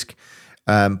 16% risk.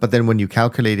 But then when you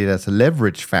calculate it as a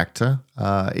leverage factor,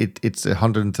 it's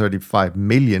 135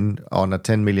 million on a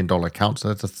 $10 million account.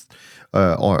 So that's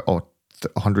or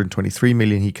 123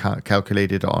 million he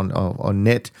calculated on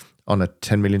net on a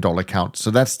 $10 million account.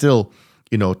 So that's still,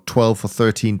 you know, 12 or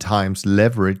 13 times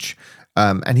leverage.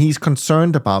 And he's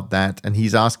concerned about that. And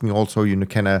he's asking also, you know,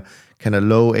 can a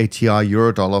low ATR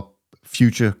Eurodollar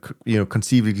future, you know,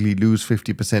 conceivably lose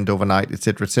 50% overnight, et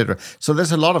cetera, et cetera. So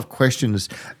there's a lot of questions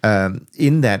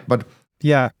in that. But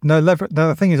yeah,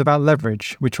 the thing is about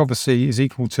leverage, which obviously is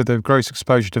equal to the gross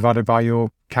exposure divided by your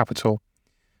capital.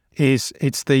 It's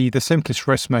the simplest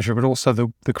risk measure, but also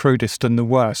the crudest and the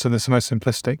worst, and it's the most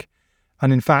simplistic.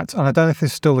 And in fact, and I don't know if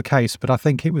this is still the case, but I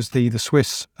think it was the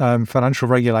Swiss financial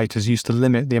regulators used to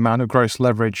limit the amount of gross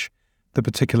leverage the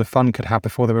particular fund could have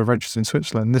before they were registered in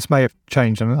Switzerland. This may have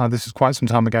changed, and this is quite some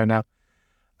time ago now.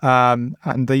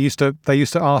 And they used to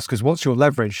ask us, "What's your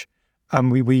leverage?"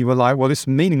 And we were like, "Well, it's a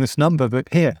meaningless number, but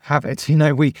here, have it." You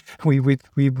know, we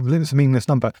it's a meaningless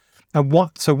number. And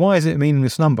so why is it a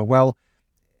meaningless number? Well,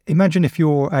 imagine if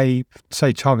you're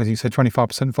targeting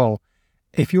 25% vol.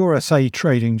 If you're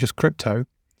trading just crypto,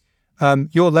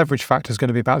 your leverage factor is going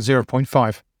to be about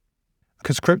 0.5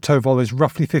 because crypto vol is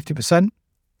roughly 50%.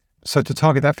 So to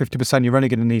target that 50%, you're only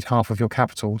going to need half of your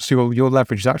capital. So your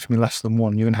leverage is actually less than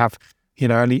 1. You can have, you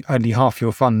know, only half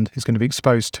your fund is going to be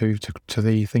exposed to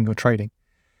the thing you're trading.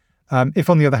 If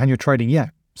on the other hand you're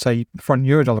trading, say front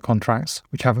Eurodollar contracts,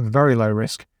 which have a very low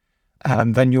risk,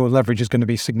 then your leverage is going to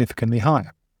be significantly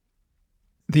higher.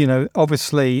 You know,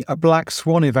 obviously a black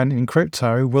swan event in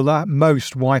crypto will at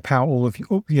most wipe out all of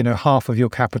half of your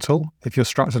capital if you're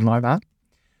structured like that.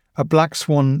 A black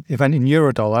swan event in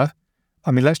Eurodollar,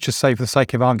 I mean, let's just say for the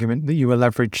sake of argument that you were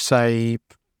leveraged, say,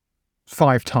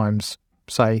 5 times,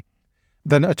 say,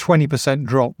 then a 20%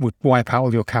 drop would wipe out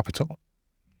all your capital.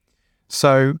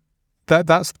 So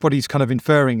that's what he's kind of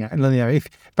inferring at. And, you know,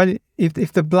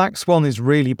 if the black swan is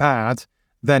really bad,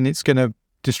 then it's going to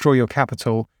destroy your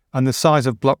capital, and the size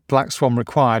of black swan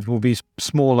required will be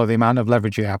smaller the amount of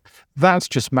leverage you have. That's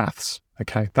just maths,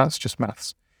 okay? That's just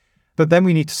maths. But then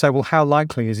we need to say, well, how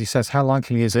likely is it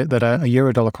that a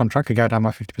Eurodollar contract could go down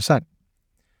by 50%?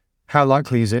 How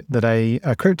likely is it that a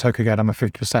crypto could go down by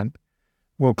 50%?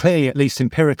 Well, clearly, at least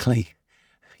empirically,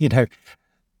 you know,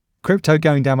 crypto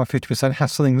going down by 50%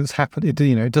 has something that's happened.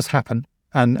 It does happen.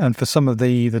 And for some of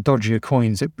the dodgier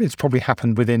coins, it's probably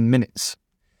happened within minutes.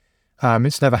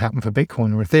 It's never happened for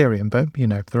Bitcoin or Ethereum, but, you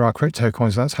know, there are crypto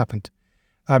coins that's happened.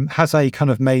 Has a kind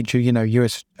of major, you know,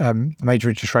 US major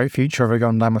interest rate future ever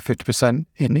gone down by 50%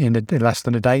 in less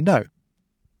than a day? No.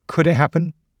 Could it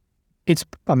happen? It's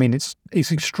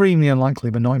extremely unlikely,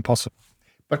 but not impossible.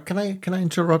 But can I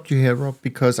interrupt you here, Rob?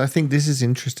 Because I think this is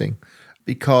interesting.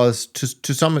 Because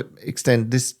to some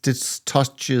extent, this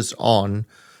touches on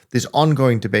this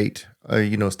ongoing debate.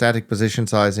 Static position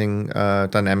sizing,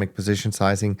 dynamic position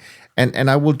sizing, and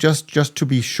I will just to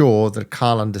be sure that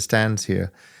Carl understands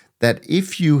here, that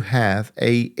if you have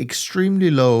a extremely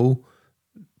low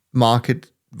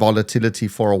market volatility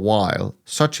for a while,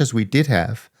 such as we did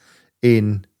have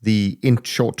in the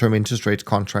short-term interest rates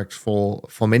contracts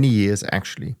for many years,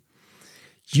 actually,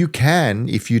 you can,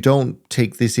 if you don't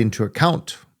take this into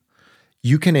account,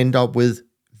 you can end up with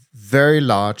very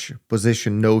large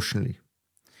position notionally.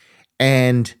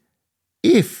 And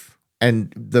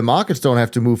the markets don't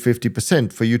have to move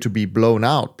 50% for you to be blown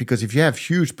out, because if you have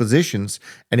huge positions,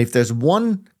 and if there's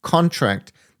one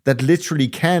contract that literally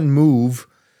can move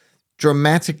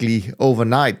dramatically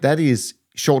overnight, that is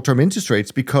short-term interest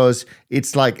rates, because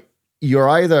it's like you're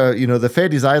either, the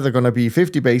Fed is either going to be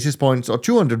 50 basis points or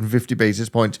 250 basis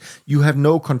points. You have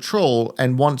no control.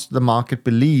 And once the market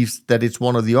believes that it's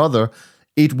one or the other,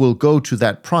 it will go to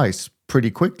that price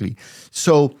pretty quickly.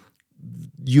 So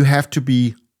you have to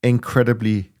be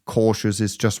incredibly cautious,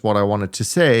 is just what I wanted to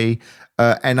say.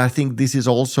 And I think this is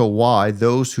also why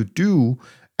those who do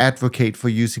advocate for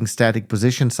using static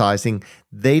position sizing,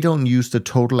 they don't use the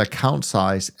total account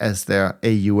size as their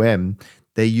AUM.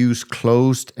 They use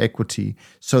closed equity.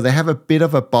 So they have a bit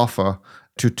of a buffer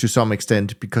to some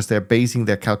extent, because they're basing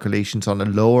their calculations on a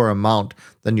lower amount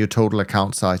than your total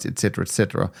account size, et cetera, et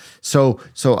cetera. So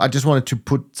I just wanted to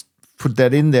put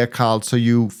that in there, Carl, so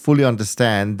you fully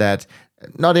understand that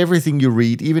not everything you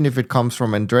read, even if it comes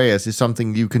from Andreas, is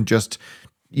something you can just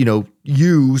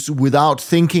use without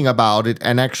thinking about it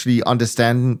and actually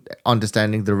understanding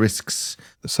the risks.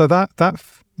 So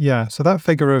that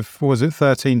figure of, what was it,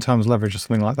 13 times leverage or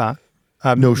something like that?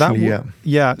 Notionally,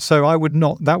 yeah. So that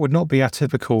would not be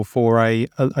atypical for a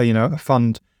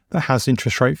fund that has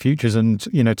interest rate futures and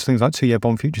things like 2-year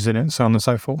bond futures in it, and so on and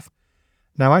so forth.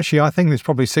 Now, actually, I think there's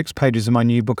probably 6 pages in my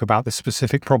new book about this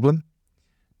specific problem.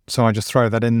 So I just throw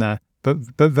that in there. But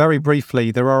very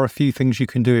briefly, there are a few things you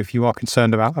can do if you are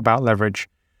concerned about leverage.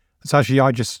 It's actually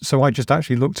I just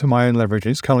actually looked at my own leverage.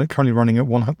 It's currently running at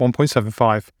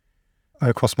 1.75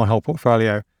 across my whole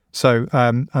portfolio. So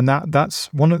and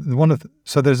that's one of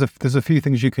so there's a few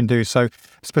things you can do. So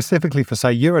specifically for,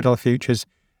 say, Eurodollar futures,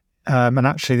 and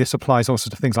actually this applies also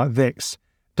to things like VIX.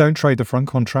 Don't trade the front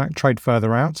contract, trade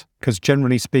further out, because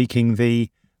generally speaking, the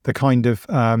kind of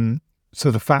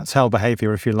sort of fat tail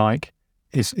behavior, if you like,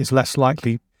 is less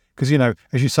likely. Because,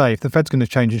 as you say, if the Fed's going to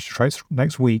change interest rates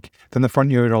next week, then the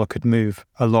front Eurodollar could move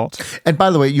a lot. And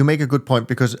by the way, you make a good point,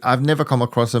 because I've never come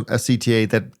across a CTA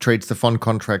that trades the fund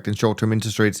contract in short-term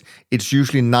interest rates. It's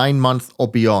usually 9 months or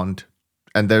beyond.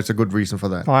 And there's a good reason for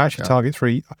that. I actually target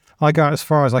 3. I go out as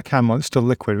far as I can while it's still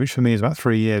liquid, which for me is about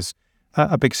 3 years.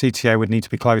 A big CTA would need to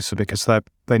be closer, because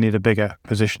they need a bigger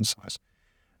position size.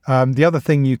 The other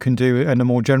thing you can do in a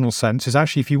more general sense is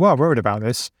actually, if you are worried about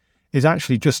this, is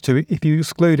actually just if you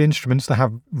exclude instruments that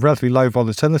have relatively low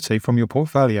volatility from your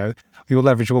portfolio, your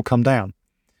leverage will come down.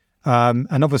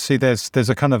 And obviously there's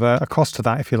a kind of a cost to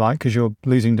that, if you like, because you're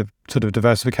losing the sort of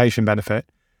diversification benefit.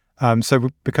 So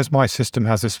because my system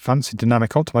has this fancy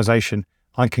dynamic optimization,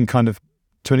 I can kind of,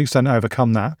 to an extent,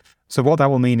 overcome that. So what that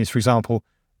will mean is, for example,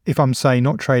 if I'm, say,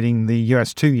 not trading the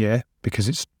US 2-year because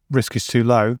its risk is too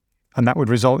low, and that would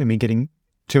result in me getting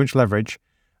too much leverage,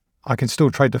 I can still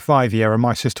trade the 5-year, and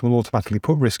my system will automatically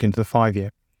put risk into the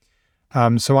 5-year.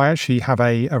 So I actually have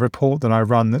a report that I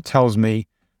run that tells me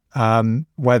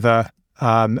whether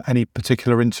any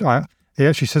particular... it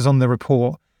actually says on the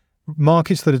report,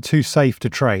 markets that are too safe to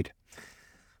trade.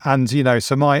 And,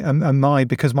 so my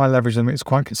because my leverage limit is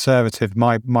quite conservative,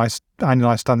 my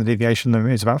annualized standard deviation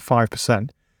limit is about 5%.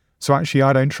 So actually,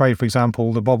 I don't trade, for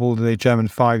example, the Bobl, the German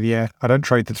 5-year. I don't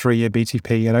trade the 3-year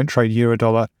BTP. I don't trade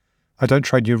Eurodollar. I don't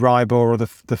trade Euribor or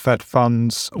the Fed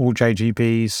funds, or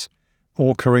JGBs,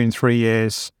 or Korean 3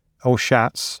 years, or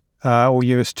SHATs, or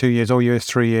US 2 years, or US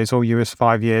 3 years, or US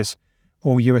 5 years,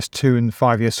 or US 2 and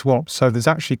 5-year swaps. So there's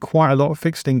actually quite a lot of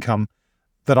fixed income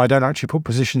that I don't actually put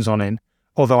positions on in,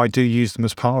 although I do use them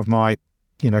as part of my,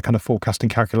 kind of forecasting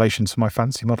calculations for my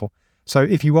fancy model. So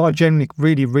if you are generally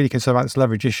really, really concerned about this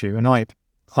leverage issue, and I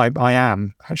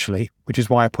am actually, which is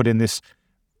why I put in this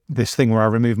thing where I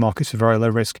remove markets with very low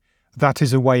risk, that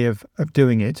is a way of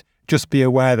doing it. Just be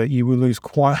aware that you will lose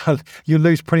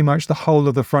pretty much the whole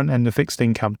of the front end of fixed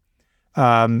income.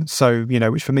 So,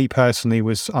 which for me personally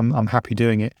was, I'm happy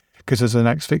doing it, because as an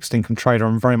ex-fixed income trader,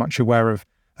 I'm very much aware of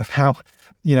how,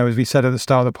 as we said at the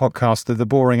start of the podcast, that the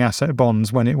boring asset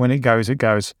bonds, when it goes, it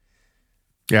goes.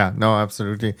 Yeah, no,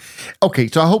 absolutely. Okay,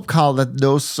 so I hope, Carl, that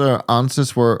those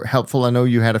answers were helpful. I know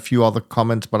you had a few other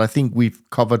comments, but I think we've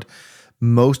covered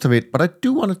most of it. But I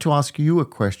do wanted to ask you a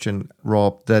question,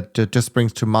 Rob, that just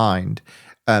springs to mind,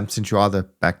 since you are the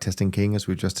backtesting king, as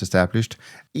we just established.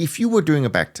 If you were doing a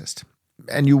backtest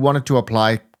and you wanted to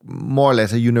apply more or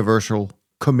less a universal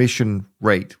commission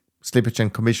rate, slippage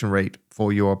and commission rate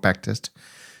for your backtest,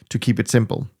 to keep it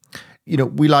simple.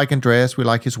 We like Andreas, we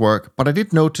like his work, but I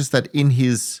did notice that in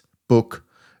his book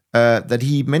that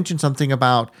he mentioned something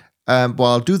about,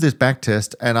 I'll do this back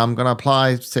test and I'm going to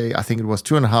apply, say, I think it was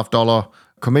 $2.50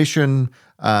 commission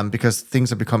because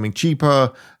things are becoming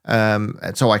cheaper,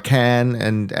 and so I can,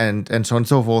 and so on and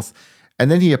so forth. And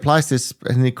then he applies this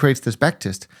and he creates this back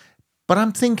test. But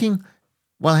I'm thinking,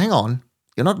 well, hang on,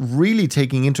 you're not really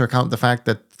taking into account the fact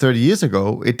that 30 years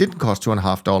ago it didn't cost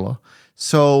 $2.50.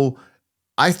 So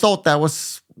I thought that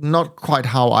was not quite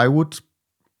how I would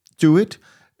do it.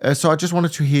 So I just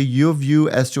wanted to hear your view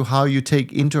as to how you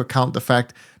take into account the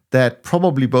fact that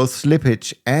probably both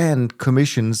slippage and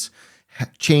commissions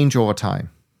change over time.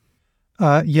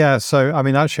 So I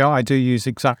mean, actually, I do use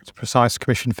exact, precise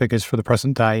commission figures for the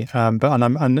present day. And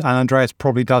Andreas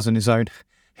probably does in his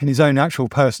own actual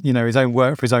person, his own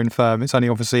work for his own firm. It's only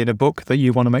obviously in a book that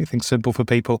you want to make things simple for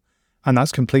people, and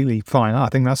that's completely fine. I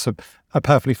think that's a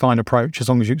perfectly fine approach as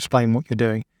long as you explain what you're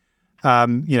doing.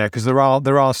 Because there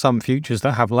are some futures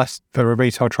that have less for a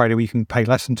retail trader where you can pay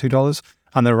less than $2,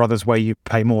 and there are others where you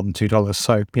pay more than $2.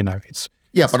 So it's.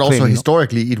 Yeah, but also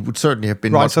historically, it would certainly have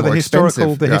been much more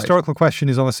expensive. The historical question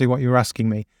is obviously what you're asking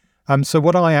me. So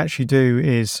what I actually do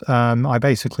is I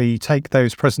basically take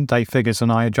those present day figures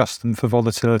and I adjust them for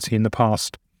volatility in the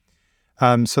past.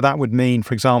 So that would mean,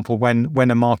 for example,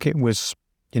 when a market was,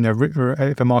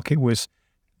 if a market was,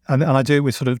 and I do it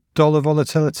with sort of dollar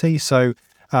volatility. So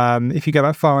if you go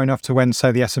back far enough to when,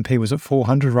 say, the S&P was at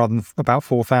 400 rather than about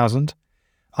 4,000,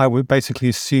 I would basically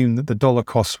assume that the dollar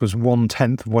cost was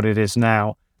 1/10 of what it is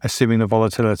now, assuming the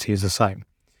volatility is the same.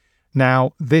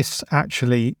 Now, this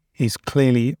actually is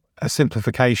clearly a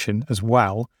simplification as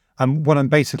well. And what I'm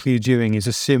basically doing is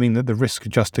assuming that the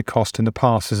risk-adjusted cost in the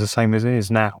past is the same as it is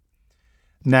now.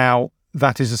 Now,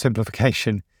 that is a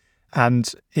simplification.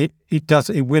 And it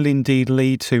will indeed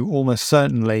lead to almost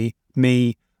certainly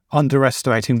me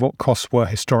underestimating what costs were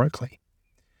historically.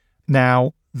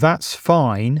 Now, that's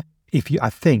fine if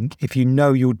you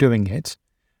know you're doing it,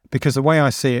 because the way I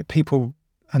see it, people,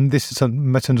 and this is a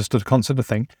misunderstood concept, I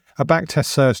think, a backtest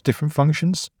serves different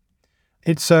functions.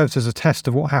 It serves as a test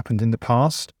of what happened in the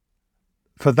past.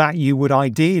 For that, you would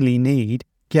ideally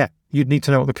you'd need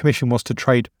to know what the commission was to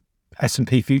trade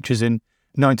S&P futures in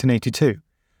 1982.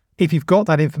 If you've got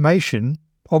that information,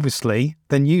 obviously,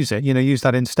 then use it, use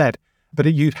that instead. But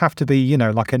you'd have to be,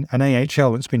 like an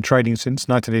AHL that's been trading since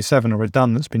 1987 or a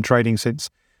Dunn that's been trading since,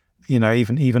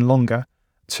 even longer,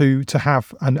 to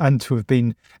have and to have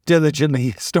been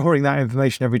diligently storing that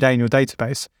information every day in your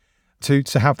database,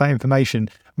 to have that information.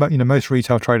 But most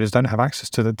retail traders don't have access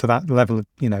to that level of,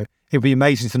 it would be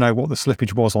amazing to know what the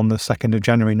slippage was on the 2nd of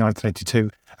January 1982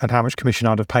 and how much commission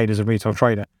I'd have paid as a retail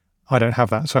trader. I don't have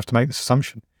that, so I have to make this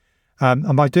assumption.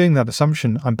 And by doing that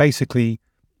assumption, I'm basically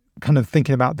kind of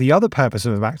thinking about the other purpose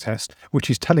of a backtest, which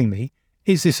is telling me,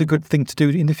 is this a good thing to do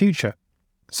in the future?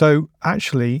 So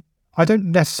actually, I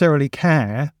don't necessarily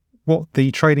care what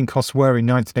the trading costs were in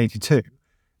 1982,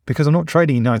 because I'm not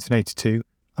trading in 1982,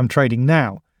 I'm trading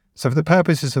now. So for the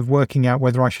purposes of working out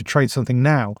whether I should trade something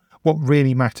now, what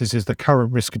really matters is the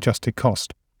current risk-adjusted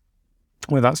cost,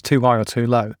 whether that's too high or too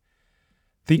low.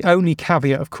 The only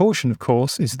caveat of caution, of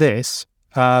course, is this,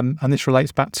 and this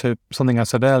relates back to something I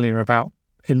said earlier about,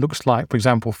 it looks like, for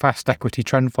example, fast equity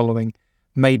trend following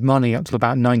made money up to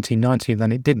about 1990,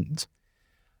 then it didn't.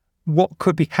 What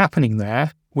could be happening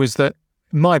there was that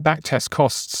my backtest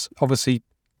costs obviously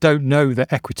don't know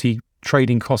that equity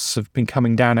trading costs have been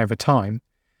coming down over time.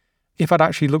 If I'd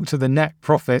actually looked at the net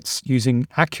profits using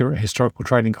accurate historical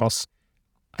trading costs,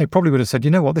 I probably would have said,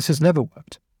 this has never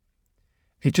worked.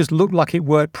 It just looked like it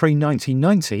worked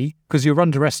pre-1990 because you're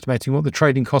underestimating what the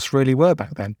trading costs really were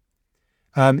back then.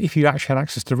 If you actually had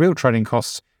access to real trading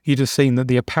costs, you'd have seen that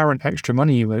the apparent extra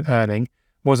money you were earning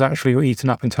was actually eaten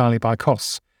up entirely by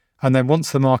costs. And then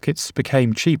once the markets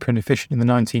became cheaper and efficient in the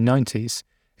 1990s,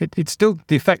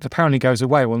 the effect apparently goes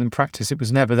away. Well, in practice, it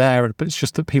was never there, but it's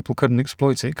just that people couldn't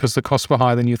exploit it because the costs were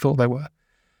higher than you thought they were.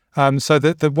 So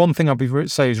the one thing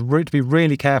I'd say is to be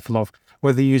really careful of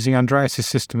whether you're using Andreas'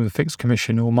 system of fixed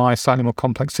commission or my slightly more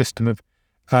complex system of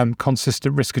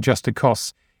consistent risk-adjusted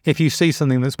costs. If you see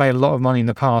something that's made a lot of money in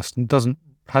the past and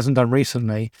hasn't done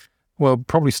recently, well,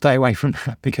 probably stay away from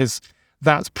that, because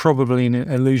that's probably an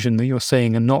illusion that you're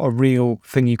seeing and not a real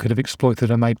thing you could have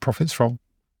exploited and made profits from.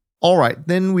 All right,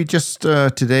 then we just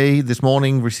this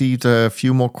morning, received a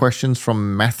few more questions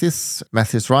from Mathis.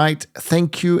 Mathis Wright,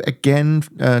 thank you again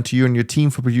to you and your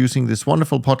team for producing this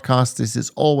wonderful podcast. This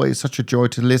is always such a joy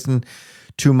to listen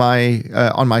to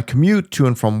on my commute to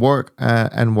and from work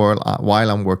and while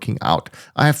I'm working out.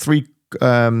 I have 3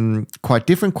 quite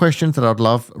different questions that I'd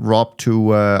love Rob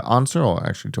to answer, or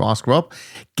actually to ask Rob,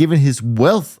 given his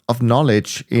wealth of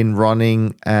knowledge in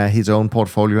running his own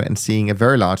portfolio and seeing a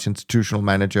very large institutional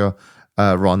manager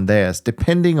run theirs.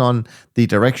 Depending on the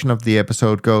direction of the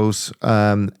episode goes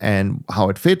and how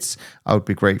it fits, I would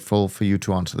be grateful for you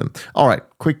to answer them. All right,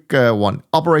 quick one.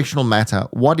 Operational matter.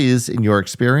 What is, in your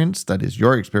experience, that is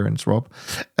your experience, Rob,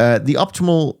 the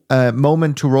optimal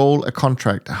moment to roll a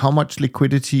contract? How much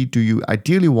liquidity do you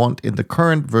ideally want in the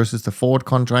current versus the forward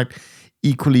contract?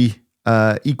 Equal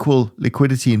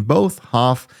liquidity in both,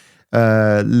 half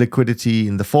liquidity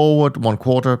in the forward, 1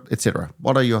 quarter, etc.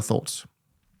 What are your thoughts?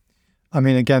 I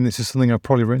mean, again, this is something I've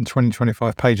probably written 20,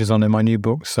 25 pages on in my new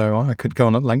book, so I could go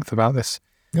on at length about this.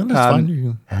 Yeah, that's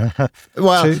fine.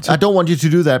 Well, I don't want you to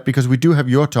do that because we do have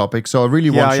your topic, so I really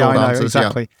want short answers.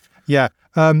 Exactly. Yeah.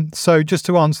 So just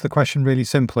to answer the question really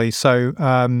simply, so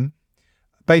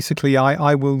basically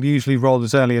I will usually roll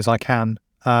as early as I can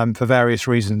for various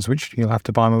reasons, which you'll have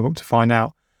to buy my book to find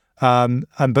out. But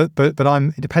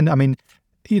I'm dependent. I mean,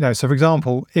 so for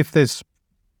example, if there's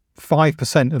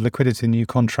 5% of liquidity in a new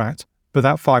contract, but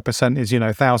that 5%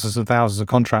 is, thousands and thousands of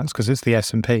contracts because it's the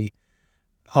S&P,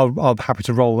 I'll be happy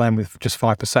to roll them with just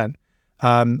 5%.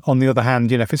 On the other hand,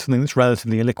 if it's something that's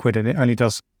relatively illiquid and it only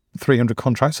does 300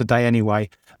 contracts a day anyway,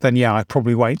 then yeah, I'd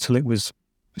probably wait till it was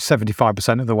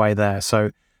 75% of the way there.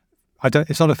 So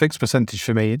it's not a fixed percentage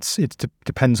for me. It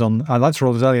depends on, I like to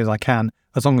roll as early as I can,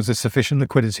 as long as there's sufficient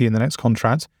liquidity in the next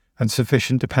contract, and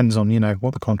sufficient depends on,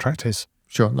 what the contract is.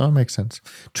 Sure, that makes sense.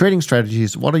 Trading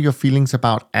strategies. What are your feelings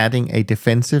about adding a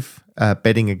defensive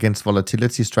betting against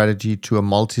volatility strategy to a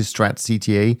multi-strat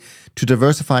CTA to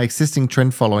diversify existing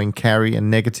trend following carry and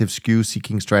negative skew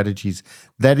seeking strategies?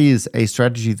 That is a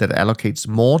strategy that allocates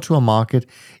more to a market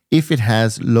if it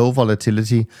has low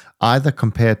volatility, either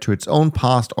compared to its own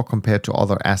past or compared to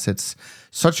other assets.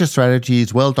 Such a strategy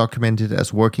is well documented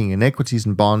as working in equities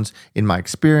and bonds. In my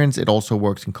experience, it also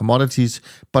works in commodities,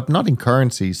 but not in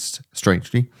currencies,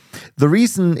 strangely. The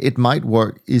reason it might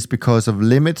work is because of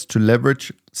limits to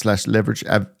leverage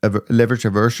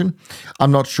aversion.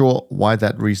 I'm not sure why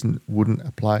that reason wouldn't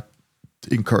apply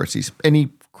in currencies.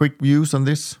 Any quick views on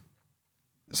this?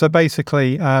 So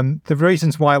basically, the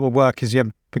reasons why it will work is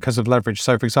because of leverage.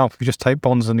 So for example, if you just take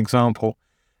bonds as an example,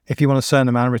 if you want a certain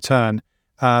amount of return,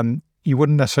 you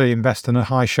wouldn't necessarily invest in a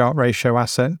high Sharpe ratio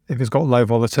asset if it's got low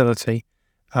volatility.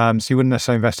 So you wouldn't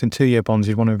necessarily invest in 2-year bonds.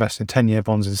 You'd want to invest in 10-year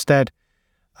bonds instead.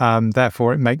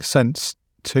 Therefore, it makes sense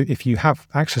to, if you have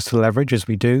access to leverage, as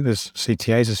we do, there's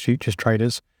CTAs as futures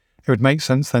traders, it would make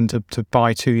sense then to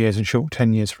buy 2 years and short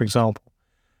 10 years, for example.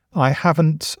 I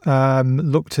haven't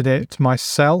looked at it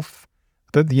myself,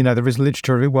 but there is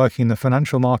literature working in the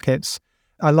financial markets.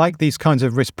 I like these kinds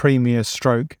of risk premium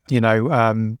stroke,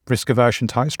 risk aversion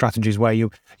type strategies where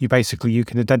you basically you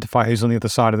can identify who's on the other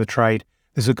side of the trade.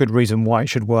 There's a good reason why it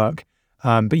should work.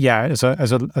 But yeah, as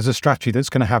a strategy that's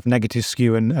going to have negative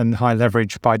skew and high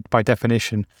leverage by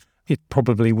definition, it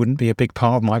probably wouldn't be a big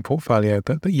part of my portfolio.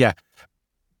 But yeah,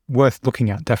 worth looking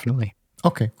at, definitely.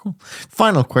 Okay, cool.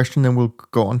 Final question, then we'll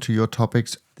go on to your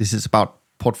topics. This is about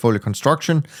portfolio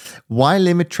construction. Why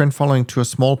limit trend following to a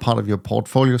small part of your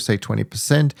portfolio, say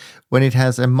 20%, when it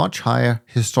has a much higher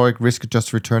historic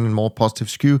risk-adjusted return and more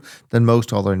positive skew than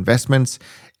most other investments?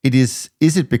 Is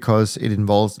it because it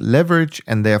involves leverage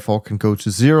and therefore can go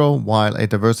to zero, while a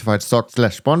diversified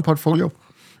stock/bond portfolio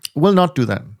will not do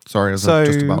that? Sorry, I was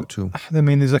just about to. I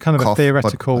mean, there's a kind of a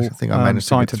theoretical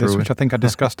side to this, which I think I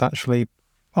discussed actually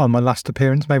on my last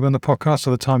appearance, maybe on the podcast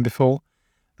or the time before.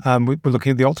 We're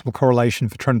looking at the optimal correlation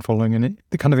for trend following, and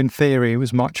in theory, it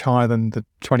was much higher than the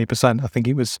 20%. I think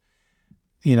it was,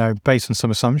 based on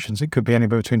some assumptions, it could be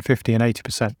anywhere between 50 and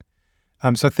 80%.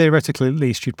 So theoretically, at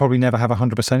least, you'd probably never have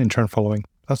 100% in trend following.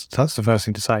 That's the first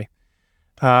thing to say.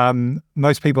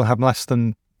 Most people have less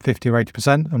than 50 or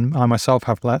 80%, and I myself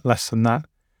have less than that.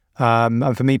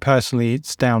 And for me personally,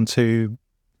 it's down to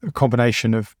a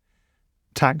combination of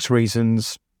tax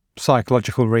reasons,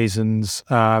 psychological reasons.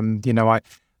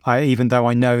 I even though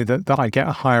I know that I get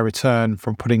a higher return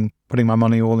from putting my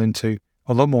money all into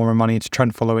a lot more money into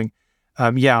trend following.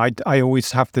 I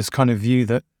always have this kind of view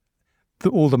that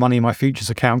all the money in my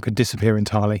futures account could disappear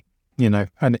entirely.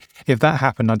 And if that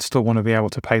happened, I'd still want to be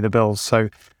able to pay the bills. So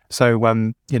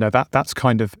that's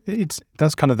kind of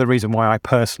the reason why I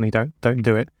personally don't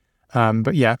do it.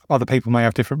 But yeah, other people may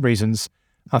have different reasons.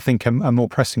 I think a more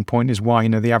pressing point is why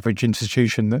the average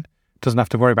institution that doesn't have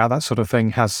to worry about that sort of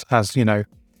thing has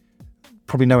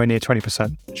probably nowhere near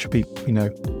 20%. It should be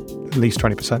at least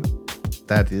 20%.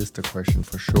 That is the question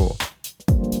for sure.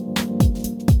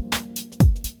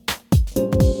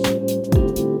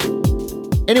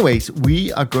 Anyways,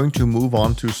 we are going to move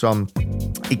on to some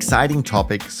exciting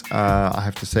topics, I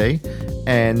have to say.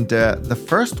 And the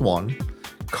first one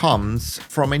comes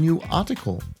from a new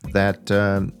article that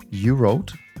you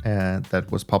wrote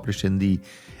that was published in the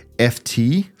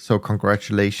FT. So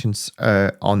congratulations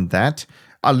on that.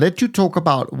 I'll let you talk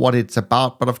about what it's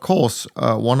about. But of course,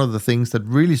 one of the things that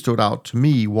really stood out to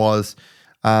me was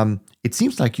it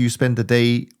seems like you spend the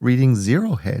day reading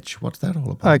Zero Hedge. What's that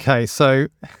all about? Okay, so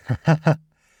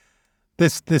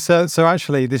so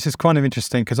actually this is kind of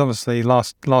interesting because obviously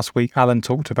last week Alan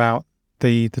talked about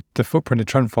the footprint of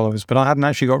trend followers, but I hadn't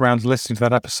actually got around to listening to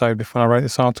that episode before I wrote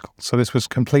this article. So this was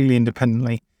completely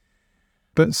independently.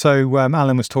 But so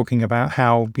Alan was talking about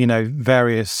how,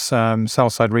 various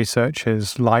sell-side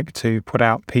researchers like to put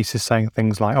out pieces saying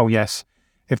things like, oh, yes,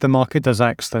 if the market does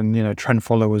X, then, trend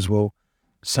followers will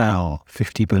sell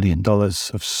 $50 billion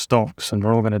of stocks and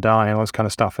we're all going to die and all this kind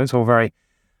of stuff. It's all very,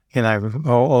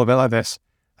 all a bit like this.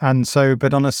 And so,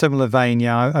 but on a similar vein,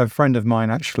 a friend of mine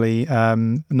actually,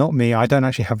 not me, I don't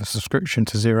actually have a subscription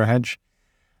to Zero Hedge.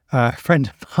 A friend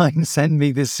of mine sent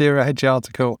me this Zero Hedge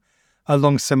article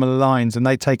along similar lines, and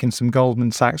they'd taken some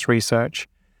Goldman Sachs research.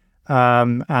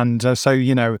 So, the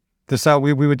sell,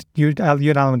 you and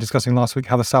Alan were discussing last week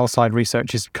how the sell side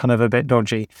research is kind of a bit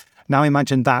dodgy. Now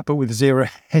imagine that, but with Zero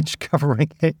Hedge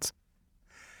covering it.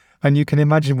 And you can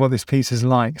imagine what this piece is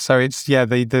like. So it's,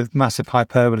 the massive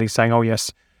hyperbole saying, oh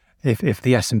yes, if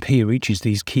the S&P reaches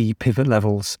these key pivot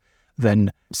levels,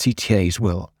 then CTAs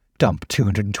will dump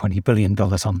 $220 billion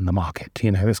on the market,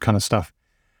 this kind of stuff.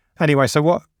 Anyway,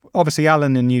 so obviously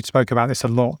Alan and you spoke about this a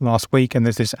lot last week, and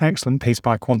there's this excellent piece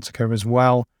by Quantica as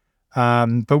well.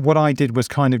 But what I did was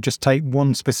kind of just take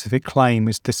one specific claim,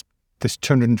 is this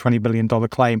 $220 billion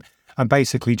claim, and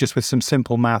basically just with some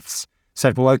simple maths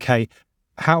said, well, okay,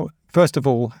 first of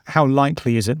all, how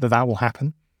likely is it that will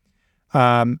happen?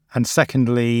 And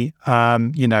secondly,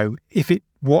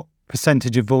 what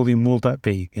percentage of volume will that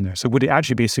be? So would it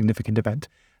actually be a significant event?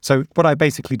 So what I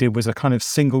basically did was a kind of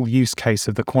single use case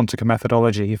of the Quantica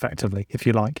methodology, effectively, if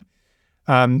you like.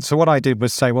 So what I did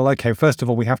was say, well, okay, first of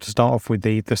all, we have to start off with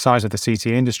the size of the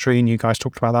CTA industry, and you guys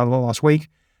talked about that a lot last week.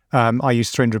 I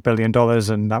used $300 billion,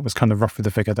 and that was kind of roughly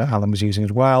the figure that Alan was using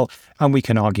as well. And we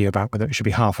can argue about whether it should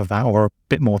be half of that or a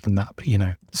bit more than that, but,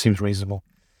 it seems reasonable.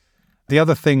 The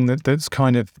other thing that's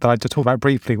kind of that I had to talk about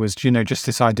briefly was, just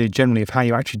this idea generally of how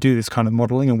you actually do this kind of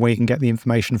modeling and where you can get the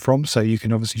information from. So you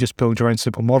can obviously just build your own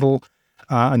simple model,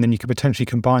 and then you could potentially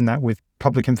combine that with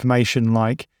public information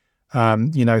like,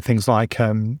 things like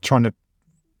trying to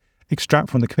extract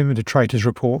from the Commitment to Traders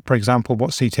report, for example,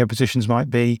 what CTA positions might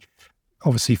be.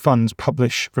 Obviously, funds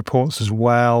publish reports as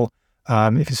well.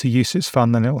 If it's a UCITS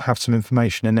fund, then it'll have some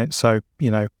information in it. So,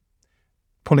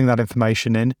 pulling that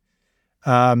information in.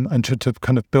 And to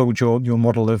kind of build your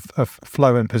model of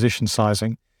flow and position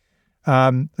sizing.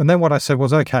 And then what I said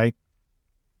was, okay,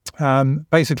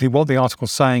 basically what the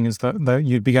article's saying is that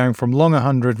you'd be going from long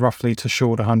 100 roughly to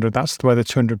short 100. That's where the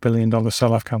 $200 billion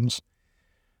sell-off comes.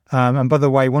 And by the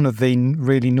way, one of the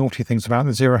really naughty things about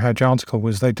the Zero Hedge article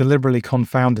was they deliberately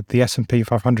confounded the S&P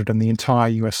 500 and the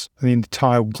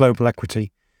entire global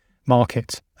equity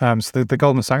market. So the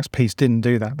Goldman Sachs piece didn't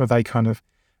do that, but they kind of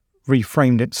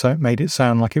reframed it so it made it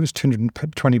sound like it was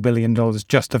 $220 billion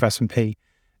just of S&P.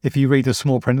 If you read the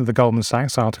small print of the Goldman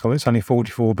Sachs article, it's only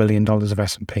 $44 billion of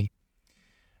S&P.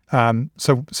 And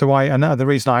the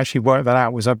reason I actually worked that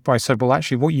out was I said, well,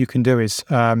 actually what you can do is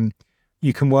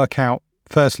you can work out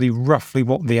firstly roughly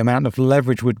what the amount of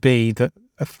leverage would be.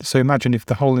 So imagine if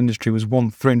the whole industry was one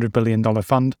 $300 billion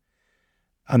fund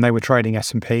and they were trading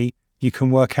S&P, you can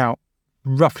work out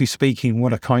roughly speaking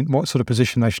what sort of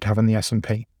position they should have in the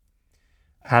S&P.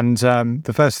 And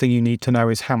the first thing you need to know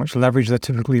is how much leverage they're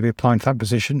typically be applying to that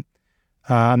position.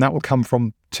 And that will come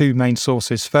from two main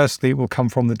sources. Firstly, it will come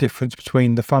from the difference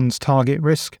between the fund's target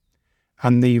risk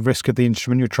and the risk of the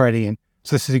instrument you're trading in.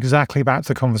 So this is exactly back to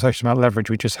the conversation about leverage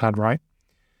we just had, right?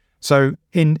 So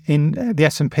in the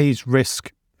S&P's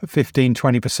risk of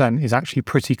 15-20% is actually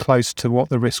pretty close to what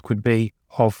the risk would be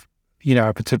of,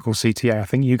 a typical CTA. I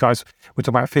think you guys were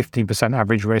talking about 15%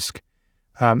 average risk,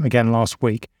 again, last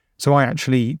week. So I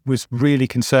actually was really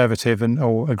conservative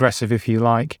or aggressive, if you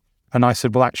like. And I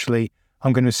said, well, actually,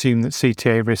 I'm going to assume that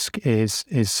CTA risk is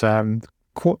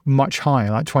quite much higher,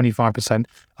 like 25%. And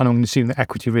I'm going to assume that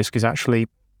equity risk is actually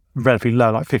relatively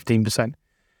low, like 15%.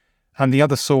 And the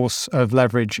other source of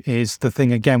leverage is the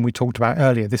thing, again, we talked about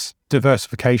earlier, this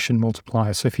diversification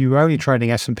multiplier. So if you were only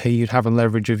trading S&P, you'd have a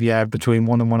leverage of, between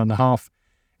 1 and 1.5.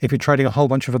 If you're trading a whole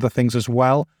bunch of other things as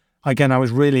well, again, I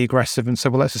was really aggressive and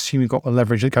said, well, let's assume you've got a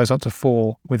leverage that goes up to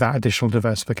 4 with that additional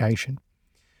diversification.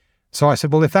 So I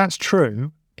said, well, if that's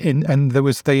true, and there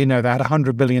was they had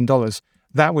 $100 billion,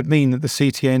 that would mean that the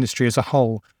CTA industry as a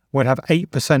whole would have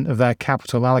 8% of their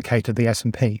capital allocated to the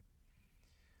S&P.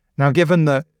 Now, given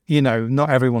that, not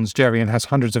everyone's Jerry and has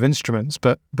hundreds of instruments,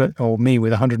 but or me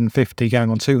with 150 going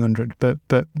on 200, but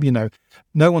almost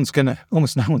no one's going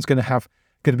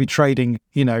to be trading,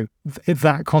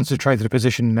 that concentrated a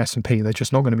position in S&P. They're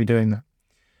just not going to be doing that.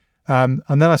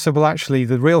 And then I said, well, actually,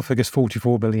 the real figure is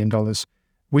 $44 billion,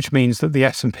 which means that the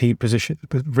S&P position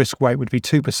risk weight would be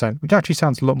 2%, which actually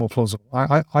sounds a lot more plausible.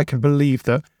 I can believe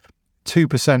that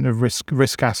 2% of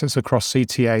risk assets across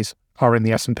CTAs are in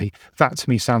the S&P. That to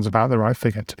me sounds about the right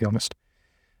figure, to be honest.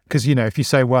 Because, if you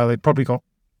say, well, they've probably got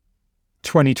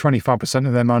 25%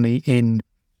 of their money in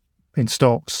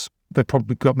stocks, they've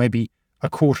probably got maybe a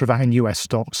quarter of that in US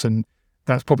stocks, and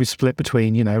that's probably split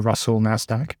between, Russell,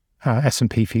 NASDAQ,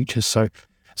 S&P futures. So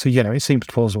it seems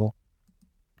plausible.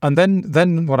 And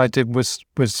then what I did was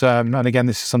and again,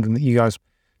 this is something that you guys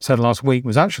said last week,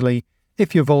 was actually,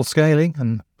 if you're vol scaling,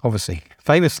 and obviously,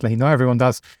 famously, not everyone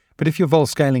does, but if you're vol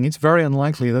scaling, it's very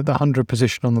unlikely that the 100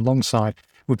 position on the long side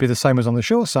would be the same as on the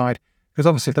short side, because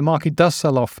obviously if the market does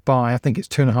sell off by, I think it's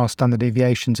 2.5 standard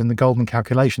deviations in the Goldman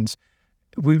calculations,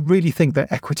 we really think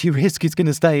that equity risk is going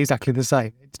to stay exactly the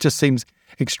same. It just seems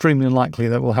extremely unlikely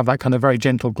that we'll have that kind of very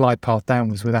gentle glide path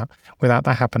downwards without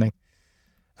that happening.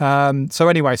 So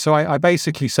I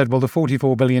basically said, well, the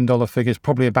 $44 billion figure is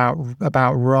probably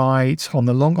about right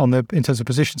in terms of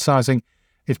position sizing.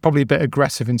 It's probably a bit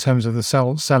aggressive in terms of the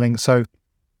selling. So,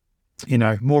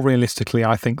 more realistically,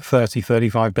 I think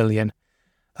 35 billion.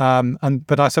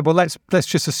 But I said, well, let's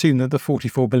just assume that the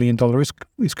 $44 billion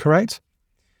is correct.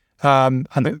 And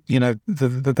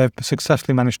that they've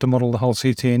successfully managed to model the whole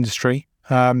CT industry,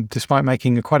 despite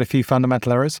making quite a few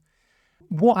fundamental errors.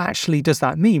 What actually does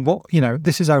that mean?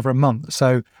 This is over a month,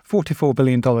 so $44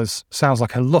 billion sounds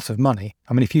like a lot of money.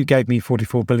 I mean, if you gave me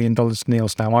 $44 billion,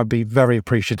 Niels, now, I'd be very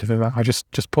appreciative of that. I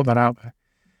just put that out there.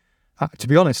 To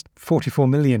be honest, 44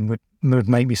 million would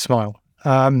make me smile.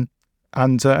 And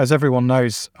as everyone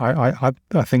knows, I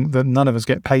think that none of us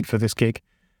get paid for this gig.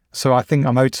 So I think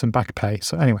I'm owed some back pay.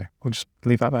 So anyway, we'll just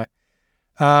leave that there.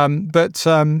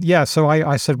 So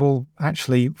I said, well,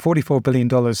 actually, $44 billion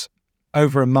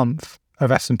over a month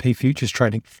of S&P futures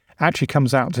trading actually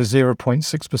comes out to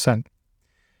 0.6%.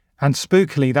 And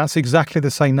spookily, that's exactly the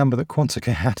same number that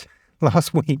Quantica had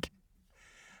last week.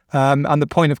 And the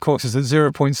point, of course, is that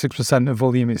 0.6% of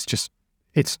volume is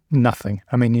it's nothing.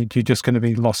 I mean, you're just going to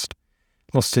be lost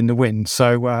in the wind.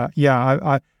 So,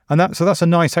 that's a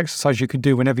nice exercise you could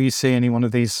do whenever you see any one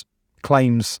of these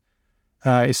claims,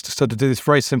 is to sort of do this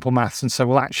very simple maths and say,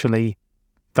 well, actually,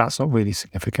 that's not really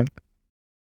significant.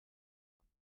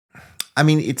 I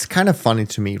mean, it's kind of funny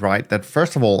to me, right? That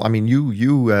first of all, I mean,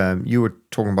 you were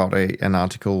talking about an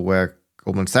article where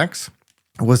Goldman Sachs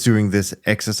was doing this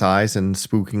exercise and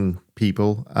spooking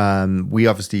people. We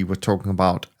obviously were talking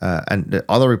about, and the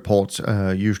other reports,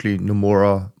 usually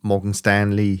Nomura, Morgan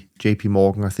Stanley, JP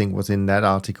Morgan, I think was in that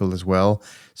article as well.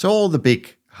 So all the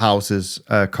big houses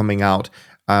coming out,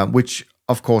 which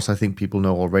of course I think people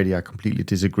know already. I completely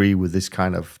disagree with this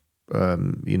kind of,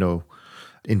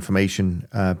 information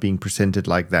being presented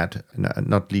like that,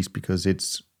 not least because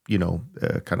it's,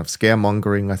 kind of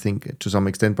scaremongering, I think, to some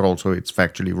extent, but also it's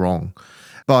factually wrong.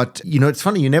 But, it's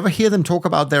funny, you never hear them talk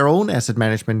about their own asset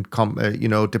management,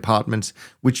 departments,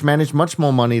 which manage much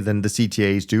more money than the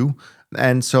CTAs do.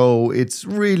 And so it's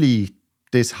really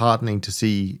disheartening to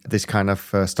see this kind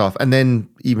of stuff. And then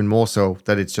even more so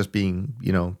that it's just being,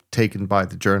 taken by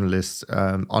the journalists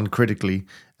uncritically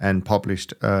and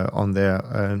published on their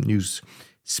news.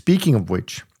 Speaking of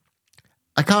which,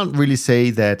 I can't really say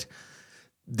that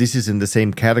this is in the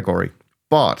same category,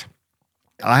 but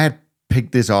I had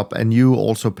picked this up and you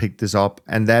also picked this up,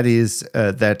 and that is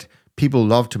that people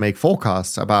love to make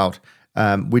forecasts about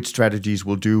which strategies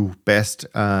will do best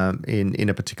in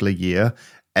a particular year,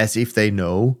 as if they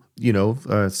know,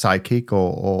 psychic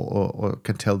or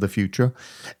can tell the future.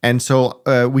 And so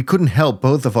we couldn't help,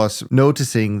 both of us,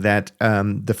 noticing that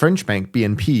the French bank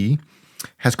BNP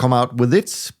has come out with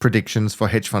its predictions for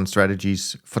hedge fund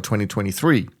strategies for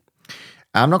 2023.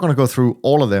 I'm not going to go through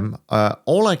all of them.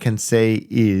 All I can say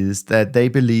is that they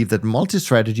believe that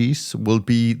multi-strategies will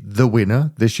be the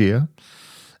winner this year,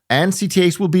 and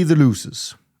CTAs will be the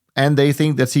losers. And they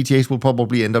think that CTAs will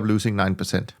probably end up losing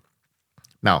 9%.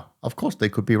 Now, of course, they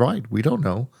could be right. We don't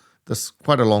know. There's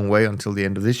quite a long way until the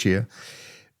end of this year.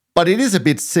 But it is a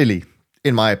bit silly,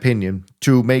 in my opinion,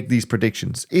 to make these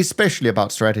predictions, especially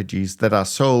about strategies that are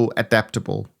so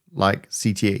adaptable like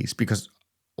CTAs, because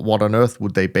what on earth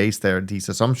would they base these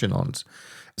assumptions on?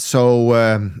 So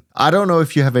I don't know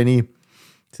if you have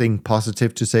anything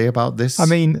positive to say about this. I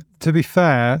mean, to be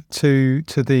fair to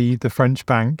the French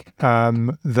bank,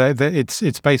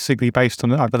 it's basically based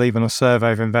on, I believe, on a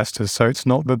survey of investors. So it's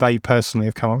not that they personally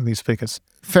have come up with these figures.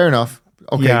 Fair enough.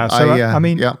 Okay. Yeah. So I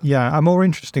mean, yeah. a more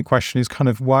interesting question is kind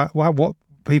of what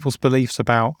people's beliefs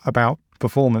about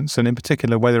performance, and in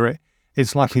particular whether it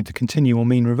is likely to continue or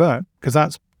mean revert, because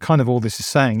that's kind of all this is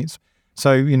saying. It's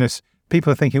so, you know,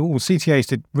 people are thinking, oh, CTAs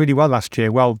did really well last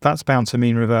year. Well, that's bound to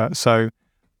mean revert. So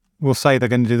we'll say they're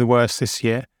going to do the worst this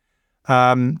year. You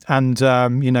know,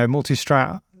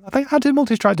 Multistrat, how did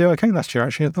Multistrat do okay last year?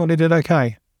 Actually, I thought they did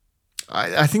okay.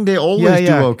 I think they always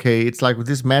do okay. It's like with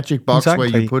this magic box where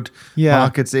you put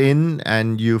markets in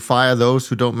and you fire those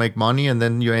who don't make money, and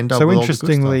then you end up with all the good stuff.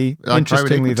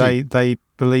 Interestingly, they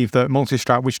believe that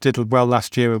Multistrat, which did well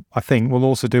last year, I think, will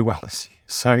also do well this year.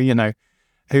 So, you know,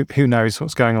 who knows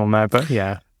what's going on there? But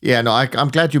yeah. Yeah, no, I'm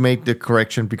glad you made the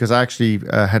correction, because I actually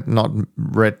had not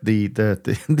read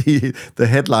the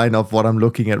headline of what I'm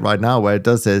looking at right now, where it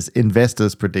does says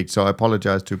investors predict. So I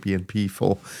apologize to BNP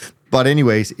for. But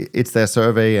anyways, it's their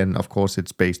survey, and of course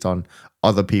it's based on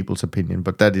other people's opinion.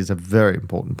 But that is a very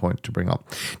important point to bring up.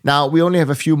 Now, we only have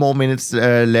a few more minutes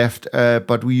left,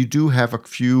 but we do have a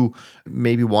few,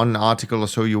 maybe one article or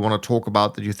so you want to talk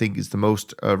about that you think is the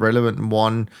most relevant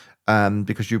one,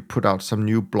 because you put out some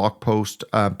new blog post,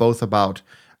 both about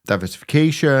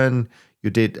diversification.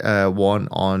 You did one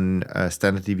on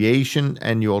standard deviation,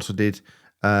 and you also did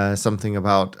something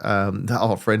about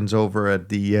our friends over at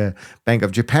the Bank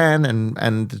of Japan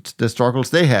and the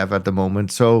struggles they have at the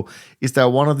moment. So is there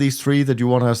one of these three that you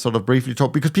want to sort of briefly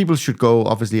talk? Because people should go,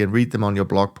 obviously, and read them on your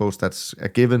blog post. That's a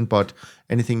given. But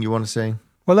anything you want to say?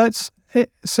 Well,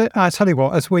 I tell you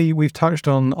what, as we've touched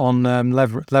on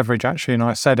leverage, actually, and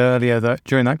I said earlier that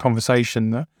during that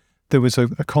conversation that there was a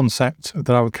concept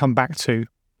that I would come back to.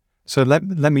 So let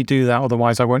me do that,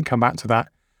 otherwise I won't come back to that.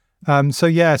 So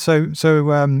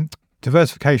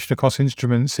diversification across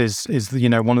instruments is you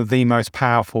know, one of the most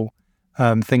powerful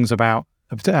things about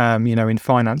you know, in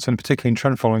finance, and particularly in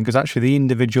trend following, because actually the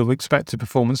individual expected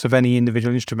performance of any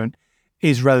individual instrument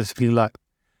is relatively low,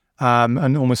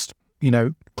 and almost, you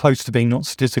know, close to being not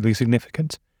statistically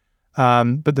significant.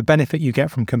 But the benefit you get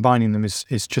from combining them is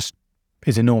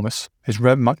enormous. It's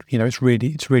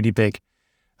really big.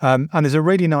 And there's a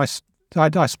really nice.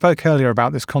 I spoke earlier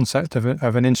about this concept of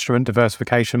an instrument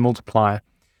diversification multiplier,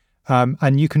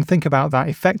 and you can think about that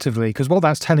effectively, because what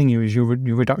that's telling you is your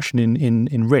reduction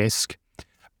in risk.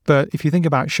 But if you think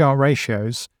about Sharpe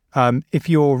ratios, if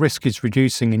your risk is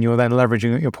reducing and you're then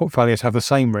leveraging your portfolio to have the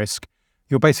same risk,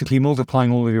 you're basically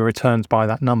multiplying all of your returns by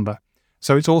that number.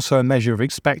 So it's also a measure of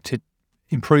expected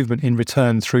improvement in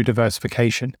return through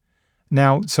diversification.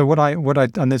 Now, so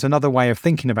and there's another way of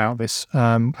thinking about this,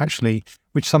 actually,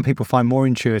 which some people find more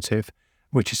intuitive,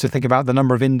 which is to think about the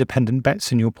number of independent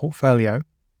bets in your portfolio.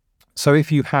 So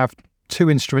if you have two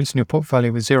instruments in your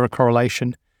portfolio with zero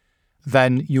correlation,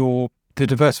 then the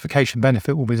diversification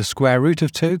benefit will be the square root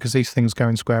of 2, because these things go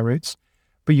in square roots.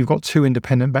 But you've got two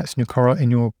independent bets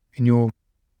in your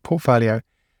portfolio.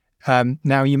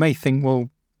 Now you may think, well,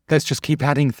 let's just keep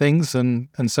adding things and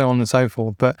so on and so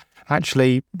forth. But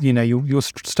actually, you know, you'll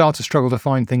start to struggle to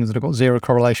find things that have got zero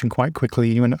correlation quite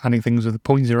quickly. You end up adding things with a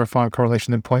 0.05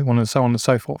 correlation, then 0.1, and so on and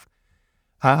so forth.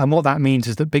 And what that means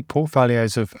is that big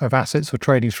portfolios of assets or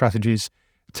trading strategies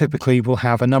typically will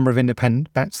have a number of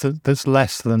independent bets that's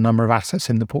less than the number of assets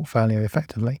in the portfolio,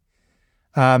 effectively.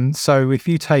 So if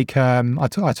you take, in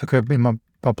my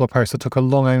blog post, I took a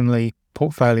long-only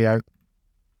portfolio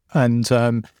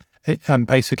and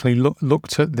basically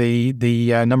looked at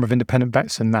the number of independent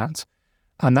bets in that,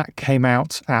 and that came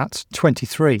out at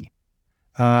 23,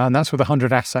 and that's with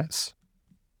 100 assets.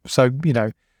 So, you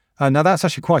know, now that's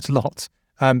actually quite a lot,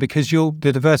 because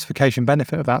the diversification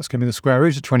benefit of that's going to be the square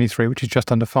root of 23, which is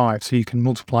just under 5. So you can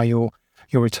multiply your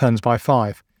returns by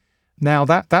 5. Now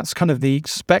that's kind of the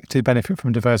expected benefit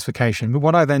from diversification. But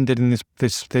what I then did in this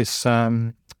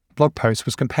blog post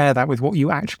was compare that with what you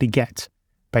actually get,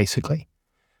 basically.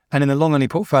 And in the long-only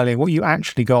portfolio, what you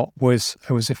actually got was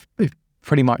if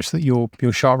pretty much that your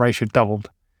Sharpe ratio doubled.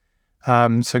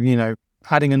 So, you know,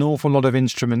 adding an awful lot of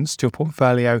instruments to your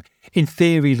portfolio, in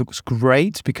theory, looks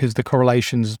great because the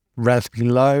correlation's relatively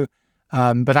low.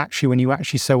 But actually, when you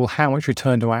actually say, well, how much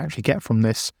return do I actually get from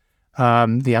this?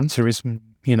 The answer is,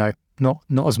 you know,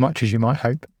 not as much as you might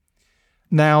hope.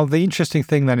 Now, the interesting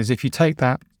thing then is if you take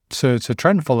that to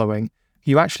trend following,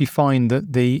 you actually find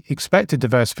that the expected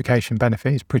diversification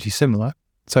benefit is pretty similar.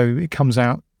 So it comes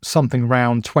out something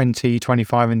around 20,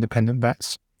 25 independent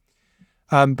bets.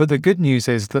 But the good news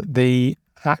is that the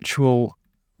actual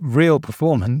real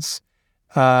performance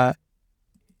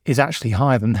is actually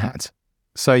higher than that.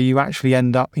 So you actually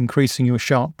end up increasing your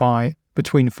Sharpe by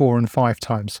between 4 and 5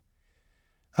 times,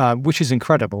 which is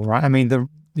incredible, right? I mean,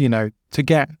 to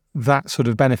get that sort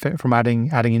of benefit from adding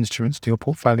instruments to your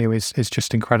portfolio is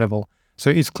just incredible. So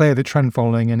it's clear that trend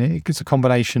following, and it's a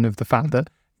combination of the fact that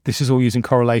this is all using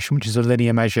correlation, which is a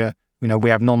linear measure. We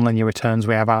have non-linear returns,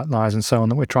 we have outliers and so on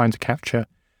that we're trying to capture.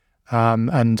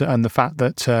 And the fact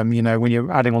that, when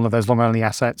you're adding all of those long-only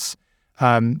assets,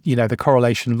 the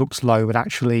correlation looks low, but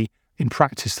actually in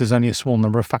practice, there's only a small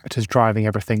number of factors driving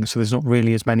everything. So there's not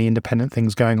really as many independent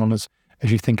things going on as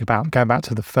you think about. Going back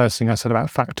to the first thing I said about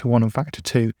factor 1 and factor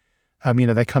 2,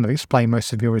 they kind of explain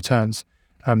most of your returns.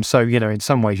 So, in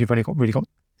some ways, you've only got,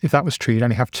 if that was true, you'd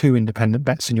only have 2 independent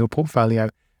bets in your portfolio.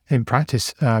 In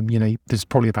practice, there's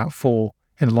probably about 4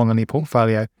 in a long-only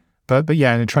portfolio. But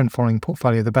yeah, in a trend following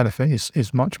portfolio, the benefit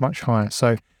is much, much higher.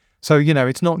 So,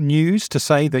 it's not news to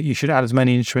say that you should add as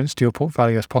many instruments to your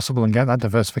portfolio as possible and get that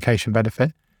diversification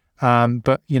benefit.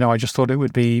 But, I just thought it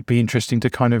would be interesting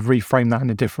to kind of reframe that in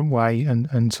a different way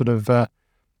and sort of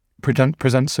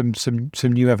present some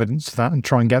new evidence to that and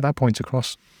try and get that point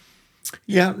across.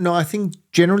 Yeah, no, I think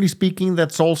generally speaking,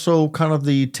 that's also kind of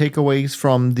the takeaways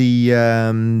from the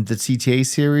CTA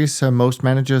series. Most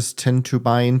managers tend to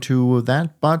buy into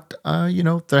that, but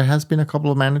there has been a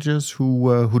couple of managers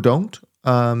who don't,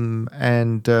 who've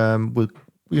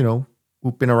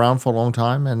been around for a long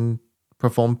time and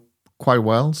perform quite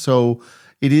well. So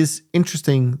it is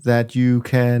interesting that you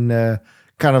can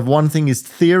kind of, one thing is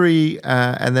theory,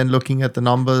 and then looking at the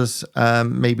numbers,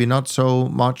 maybe not so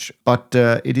much, but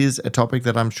it is a topic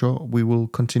that I'm sure we will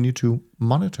continue to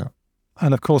monitor.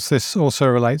 And of course, this also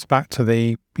relates back to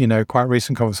the, quite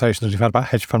recent conversations we've had about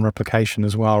hedge fund replication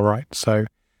as well, right? So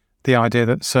the idea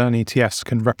that certain ETFs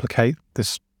can replicate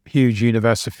this huge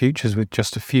universe of futures with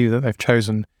just a few that they've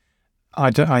chosen. I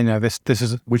know this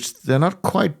is... Which they're not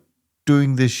quite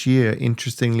doing this year,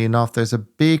 interestingly enough. There's a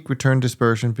big return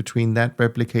dispersion between that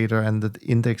replicator and the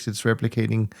index it's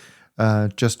replicating,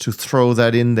 just to throw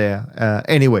that in there.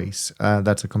 Anyways,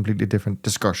 that's a completely different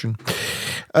discussion.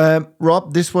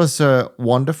 Rob, this was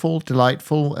wonderful,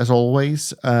 delightful as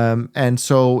always. And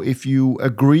so if you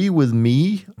agree with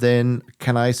me, then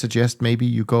can I suggest maybe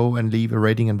you go and leave a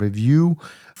rating and review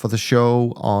for the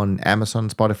show on Amazon,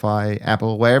 Spotify,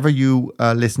 Apple, wherever you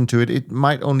listen to it. It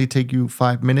might only take you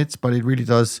 5 minutes, but it really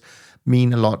does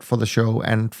mean a lot for the show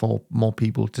and for more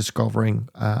people discovering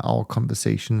our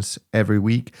conversations every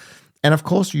week. And of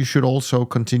course, you should also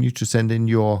continue to send in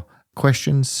your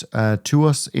questions to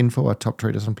us.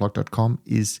 info@toptradersunplugged.com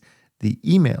is the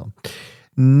email.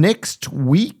 Next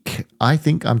week, I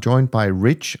think I'm joined by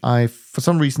Rich. For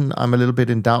some reason, I'm a little bit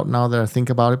in doubt now that I think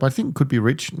about it, but I think it could be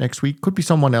Rich next week. Could be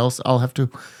someone else. I'll have to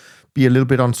be a little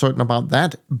bit uncertain about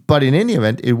that. But in any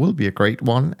event, it will be a great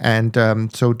one. And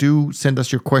so do send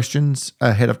us your questions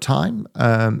ahead of time.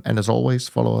 And as always,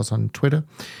 follow us on Twitter.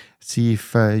 See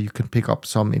if you can pick up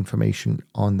some information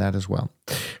on that as well.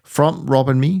 From Rob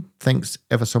and me, thanks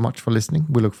ever so much for listening.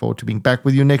 We look forward to being back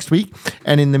with you next week.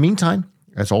 And in the meantime,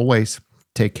 as always,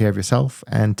 take care of yourself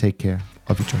and take care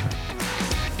of each other.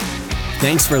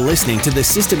 Thanks for listening to the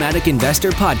Systematic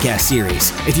Investor podcast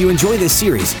series. If you enjoy this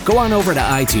series, go on over to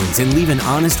iTunes and leave an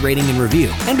honest rating and review.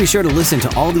 And be sure to listen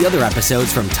to all the other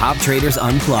episodes from Top Traders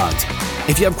Unplugged.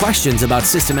 If you have questions about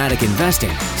systematic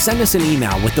investing, send us an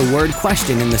email with the word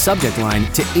question in the subject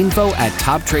line to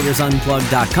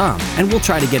info@toptradersunplugged.com and we'll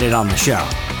try to get it on the show.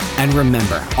 And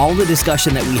remember, all the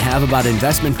discussion that we have about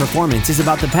investment performance is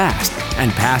about the past,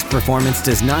 and past performance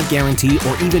does not guarantee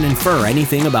or even infer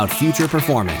anything about future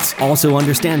performance. Also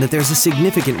understand that there's a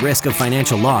significant risk of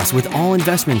financial loss with all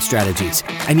investment strategies,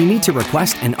 and you need to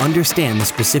request and understand the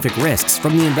specific risks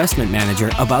from the investment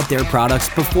manager about their products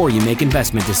before you make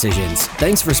investment decisions.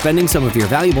 Thanks for spending some of your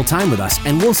valuable time with us,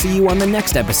 and we'll see you on the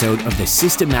next episode of The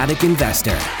Systematic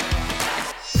Investor.